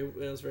was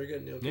very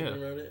good. Neil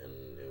Gaiman wrote it,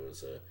 and it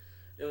was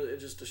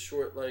just a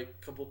short,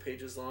 like, couple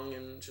pages long,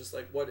 and just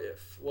like what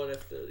if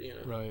the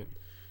right.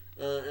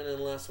 And then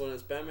the last one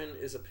is Batman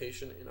is a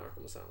patient in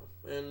Arkham Asylum,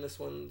 and this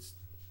one's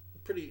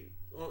pretty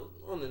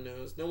on the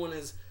nose. No one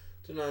is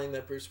denying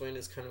that Bruce Wayne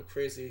is kind of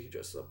crazy. He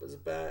dresses up as a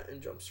bat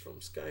and jumps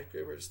from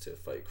skyscrapers to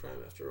fight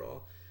crime. After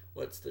all,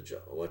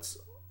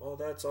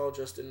 that's all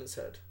just in his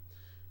head.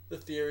 The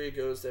theory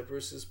goes that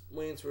Bruce's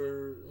Wayne's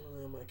were...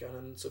 Oh my god,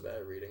 I'm so bad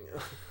at reading.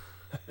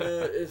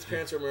 His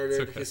parents were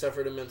murdered. Okay. He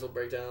suffered a mental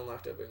breakdown and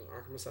locked up in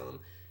Arkham Asylum.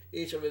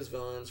 Each of his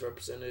villains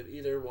represented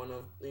either one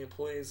of the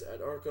employees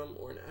at Arkham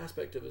or an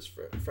aspect of his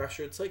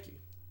fractured psyche.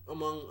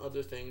 Among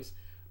other things,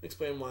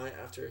 explain why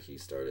after he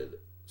started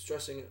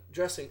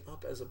dressing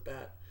up as a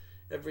bat,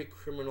 every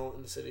criminal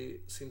in the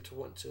city seemed to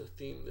want to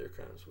theme their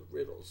crimes with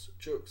riddles,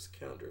 jokes,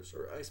 counters,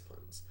 or ice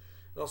puns.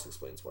 It also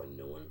explains why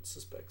no one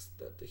suspects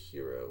that the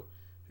hero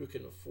who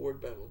can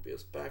afford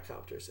Batmobiles,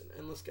 Batcopters, and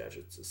endless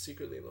gadgets is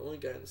secretly the only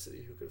guy in the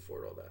city who could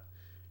afford all that.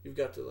 You've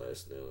got to let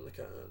us know in the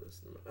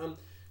comments.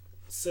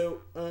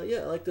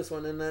 I like this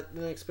one, and that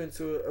explains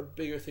to a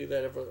bigger theory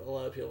that a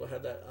lot of people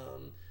had that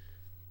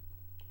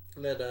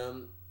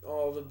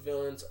all the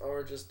villains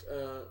are just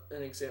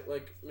an example,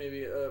 like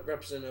maybe a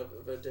representative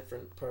of a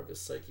different part of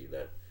his psyche.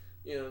 That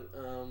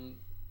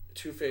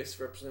Two-Face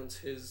represents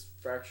his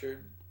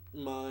fractured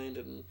mind,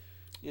 and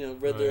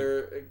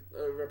Riddler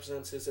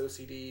represents his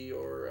OCD,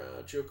 or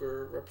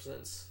Joker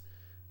represents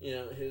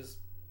his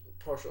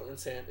partial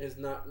his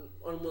not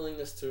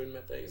unwillingness to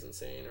admit that he's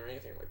insane or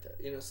anything like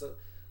that. So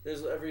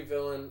there's every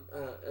villain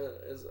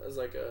as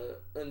like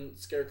and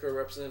Scarecrow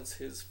represents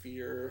his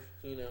fear,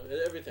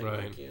 everything,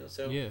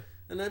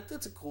 and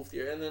that's a cool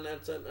theory. And then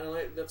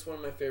that's one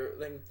of my favorite.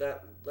 I think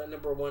that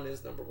number 1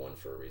 is number 1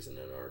 for a reason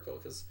in an article,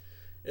 because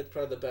it's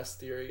probably the best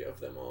theory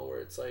of them all, where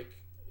it's like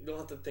you don't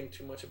have to think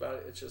too much about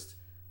it. It's just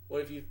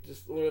what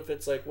if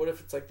it's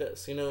like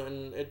this,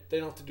 and they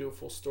don't have to do a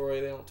full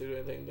story, they don't have to do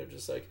anything. They're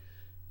just like,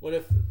 what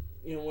if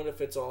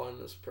it's all in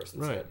this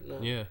person's head?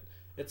 No. Yeah.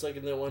 It's like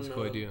in the one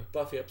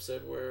Buffy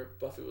episode where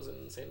Buffy was in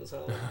an insane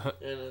asylum,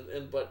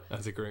 but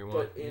that's a great one.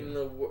 But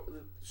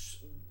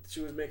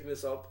she was making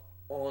this up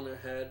all in her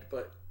head,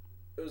 but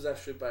it was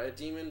actually by a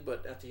demon.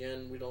 But at the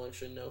end, we don't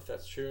actually know if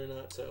that's true or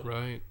not. So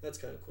that's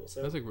kind of cool.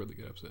 So that's a really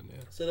good episode.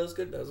 Yeah. So that was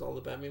good. That was all the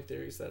Batman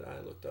theories that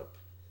I looked up.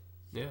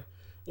 Yeah.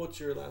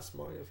 What's your last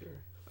Mario theory?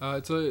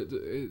 It's a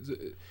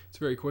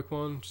very quick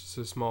one, just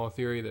a small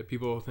theory that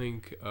people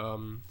think.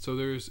 So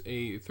there's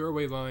a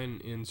throwaway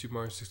line in Super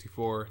Mario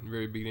 64 in the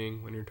very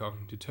beginning when you're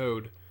talking to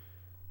Toad.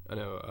 I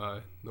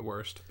know, the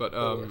worst. But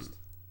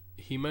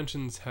he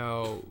mentions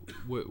how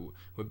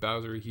with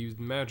Bowser he used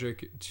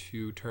magic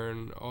to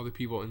turn all the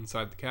people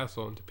inside the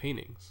castle into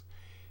paintings.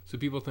 So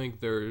people think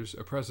there's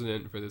a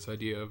precedent for this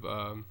idea of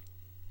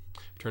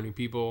turning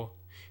people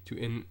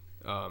into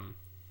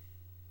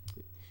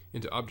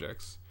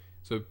objects.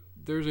 So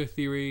there's a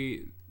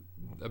theory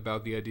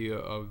about the idea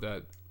of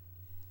that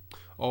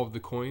all of the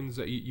coins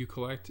that you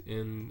collect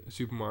in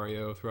Super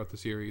Mario throughout the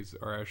series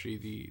are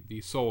actually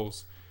the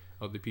souls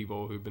of the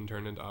people who've been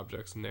turned into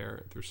objects, and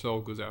their soul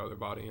goes out of their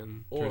body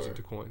and turns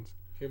into coins.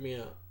 Hear me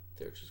out.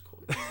 They're just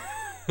coins.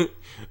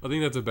 I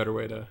think that's a better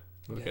way to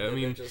look at it. I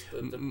mean,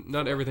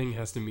 not everything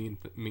has to mean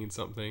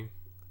something.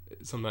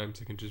 Sometimes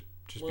it can just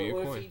be a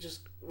coin.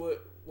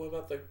 What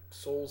about the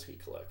souls he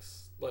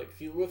collects? Like,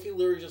 if he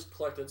literally just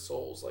collected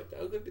souls, like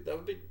that would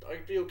be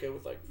I'd be okay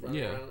with, like,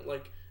 running around.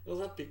 Like, it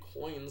doesn't have to be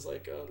coins.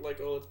 Like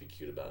let's be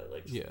cute about it.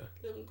 Like, just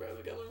grab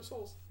a gallon of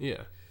souls.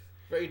 Yeah.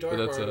 Very dark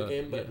part of the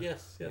game, but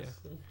yes. Yeah.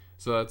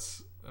 So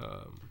that's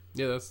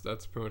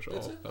that's pretty much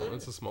all.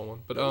 That's a small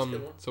one, but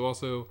so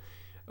also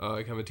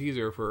kind of a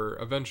teaser for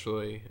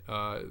eventually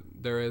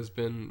there has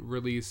been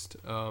released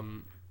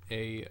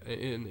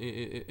an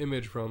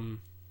image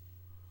from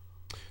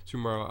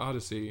Super Mario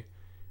Odyssey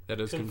that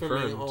is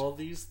confirming confirmed. all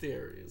these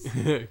theories.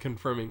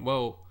 Confirming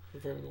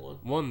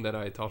one that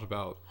I talked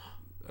about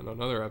in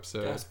another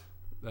episode. Gasp.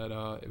 That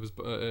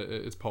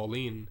it's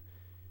Pauline.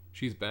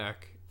 She's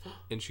back,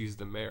 and she's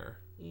the mayor.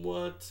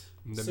 What?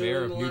 The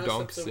mayor of New Donk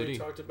Donk City. We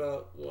talked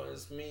about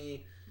was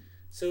me.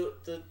 So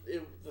the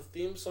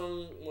theme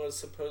song was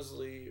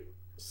supposedly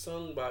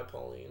sung by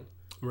Pauline.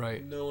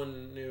 Right. No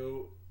one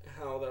knew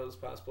how that was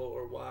possible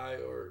or why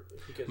or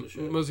who gives a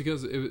shit. Mostly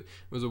because it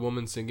was a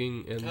woman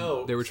singing, and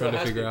they were so trying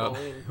to figure out.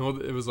 Pauline.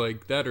 Well, it was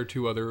like that or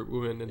two other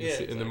women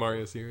in the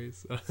Mario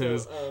series. So, it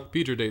was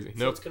Peach or Daisy. So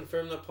Nope. it's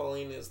confirmed that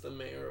Pauline is the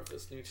mayor of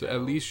this new town. So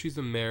at least she's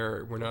the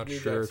mayor. We're not New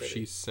sure Donk if City.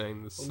 she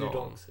sang the song New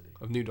Donk City.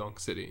 of New Donk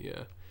City.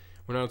 Yeah,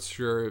 we're not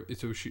sure.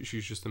 So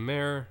she's just the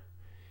mayor.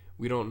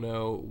 We don't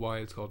know why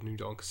it's called New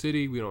Donk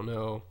City. We don't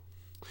know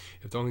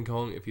if Donkey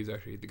Kong, if he's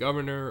actually the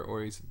governor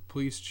or he's the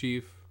police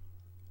chief.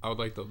 I would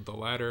like the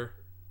latter.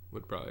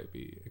 Would probably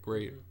be a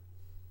great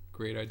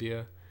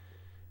idea.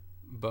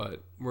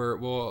 But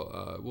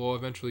we'll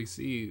eventually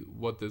see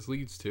what this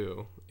leads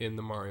to in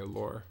the Mario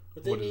lore.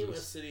 Would they name a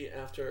city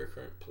after our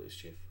current police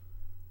chief?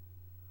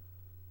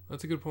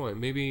 That's a good point.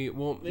 Maybe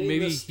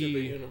the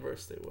stupid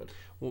universe they would.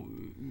 Well,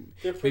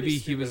 maybe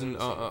he was an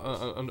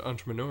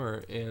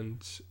entrepreneur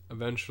and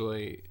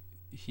eventually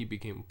he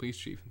became a police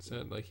chief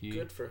instead. Like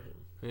good for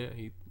him. Yeah,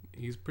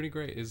 he's pretty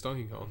great. Is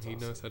Donkey Kong? That's he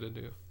knows how to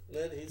do.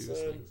 Yeah, he's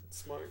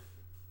smart.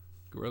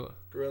 Gorilla.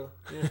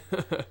 Yeah.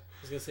 I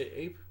was gonna say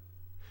ape.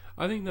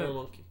 I think that. Or a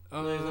monkey.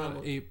 No, he's not a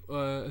monkey. Ape.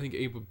 I think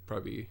ape would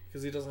probably be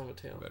because he doesn't have a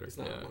tail. better. He's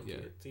not a monkey. Yeah.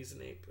 He's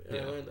an ape.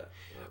 Yeah. I learned that.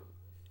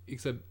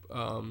 Except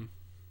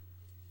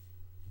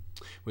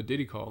with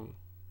Diddy Kong,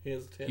 he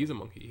has a tail. He's a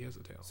monkey. He has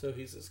a tail. So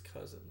he's his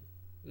cousin.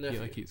 Nephew.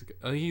 Yeah, I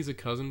think he's a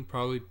cousin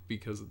probably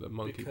because of the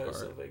monkey part.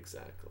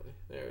 Exactly.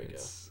 There we go.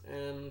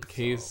 And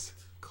case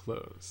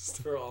closed.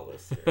 For all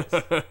this series.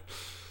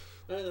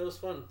 Alright, that was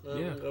fun.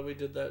 Yeah. I'm glad we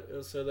did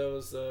that. So that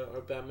was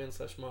our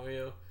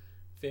Batman/Mario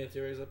fan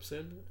theories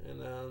episode,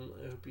 and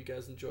I hope you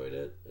guys enjoyed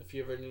it. If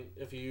you have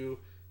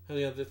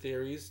any other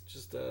theories,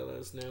 just let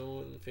us know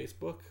on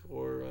Facebook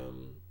or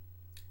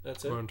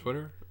that's it. Or on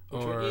Twitter.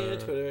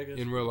 Twitter, I guess.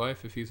 In real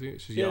life, if he's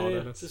yelling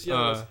at us. Just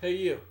yell at us. Hey,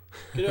 you,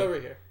 get over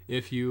here.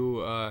 If you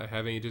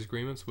have any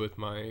disagreements with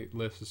my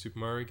list of Super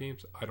Mario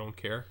games, I don't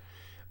care.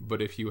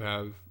 But if you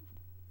have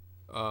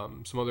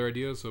some other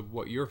ideas of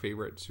what your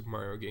favorite Super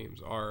Mario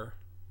games are,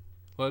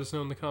 let us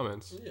know in the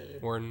comments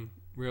or in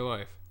real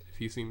life if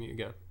you see me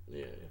again.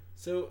 Yeah.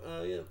 So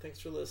thanks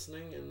for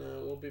listening, and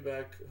we'll be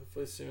back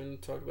hopefully soon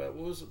to talk about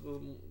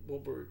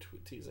what were we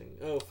teasing?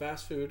 Oh,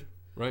 fast food.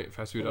 Right,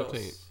 fast food what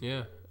update. Else?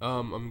 Yeah.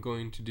 I'm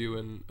going to do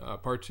in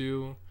part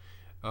 2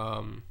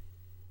 of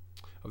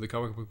the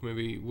comic book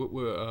movie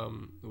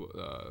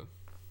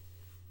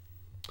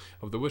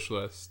of the wish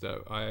list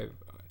that I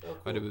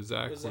did with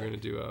Zach. We're going to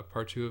do a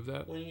part 2 of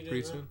that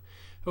pretty soon.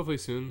 Hopefully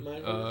soon.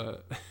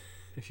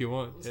 If you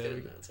want.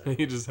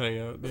 You just hang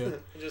out. Yeah.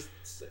 Just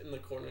sit in the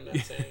corner not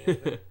saying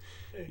anything.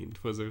 Hey. Eating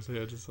Twizzlers.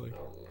 Yeah, just like.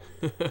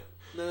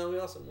 No, that'd be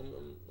awesome.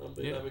 I'm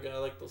big. I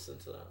like to listen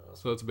to that. Awesome.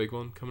 So that's a big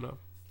one coming up.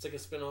 It's like a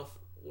spin-off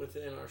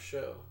within our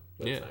show.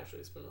 But it's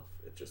actually a spin-off.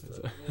 It's just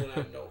when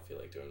I don't feel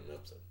like doing an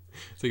episode.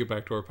 It's like a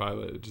backdoor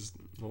pilot. It just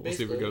we'll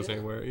see if it goes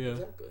anywhere. Yeah.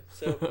 Exactly.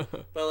 So,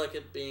 but I like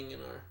it being in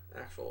our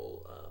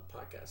actual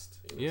podcast.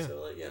 Yeah.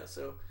 So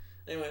So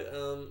anyway,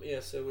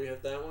 so we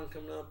have that one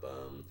coming up.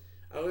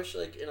 I wish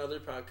like in other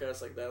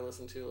podcasts like that I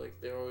listen to,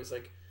 like they're always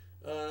like,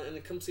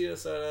 and come see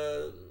us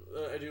at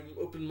I do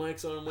open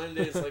mics on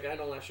Wednesdays. Like I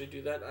don't actually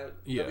do that.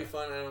 That'd be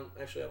fun. I don't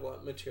actually have a lot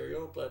of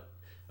material, but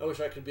I wish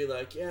I could be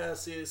like,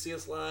 see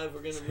us live.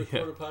 We're gonna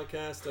record a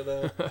podcast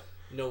at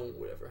no one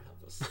would ever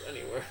have us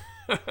anywhere.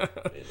 In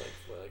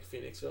like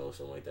Phoenixville or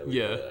something like that. I don't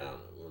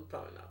know.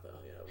 Probably not though.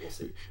 Yeah, we'll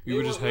see. We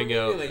would just hang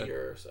out in a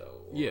year or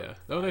so.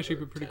 That would actually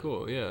be pretty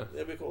cool. Yeah.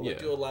 That'd be cool. Like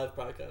do a live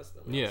podcast.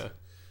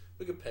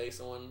 We could pay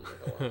someone like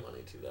a lot of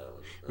money to that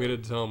one. We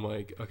had to tell them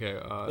like, okay,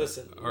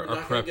 listen, our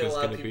prep is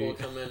going to be. We're not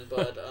going to get a lot of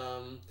people to come in, but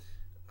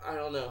I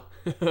don't know.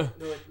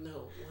 They're like,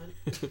 no,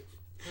 what?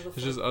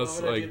 It's just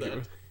us like.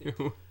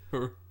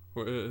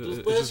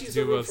 Let's use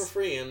it for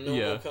free, and no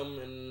one will come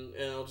and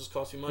it'll just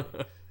cost you money.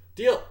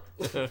 Deal.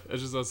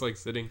 It's just us like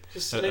sitting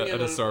at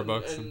a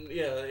Starbucks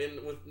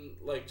and with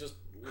like just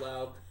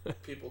loud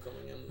people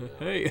coming in.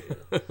 Hey.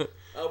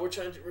 We're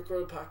trying to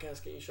record a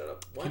podcast. Can you shut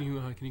up? What? Can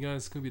you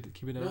guys keep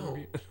it down?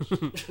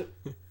 No.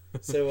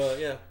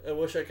 So I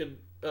wish I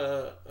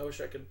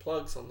could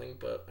plug something,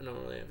 but I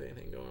don't really have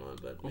anything going on.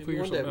 But we'll maybe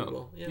one day we out.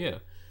 will. Yeah,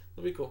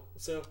 that'll be cool.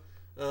 So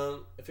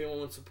if anyone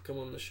wants to come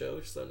on the show,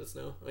 just let us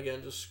know.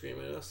 Again, just scream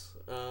at us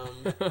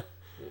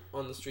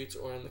on the streets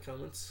or in the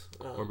comments.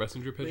 Or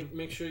messenger pigeon.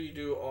 Make sure you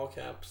do all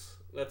caps.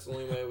 That's the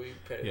only way we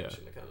pay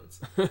attention to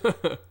comments.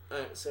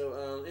 Alright,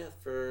 so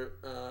for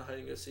Hide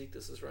and Go Seek,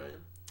 this is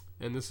Ryan.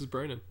 And this is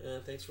Brandon.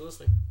 And thanks for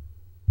listening.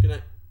 Good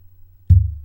night.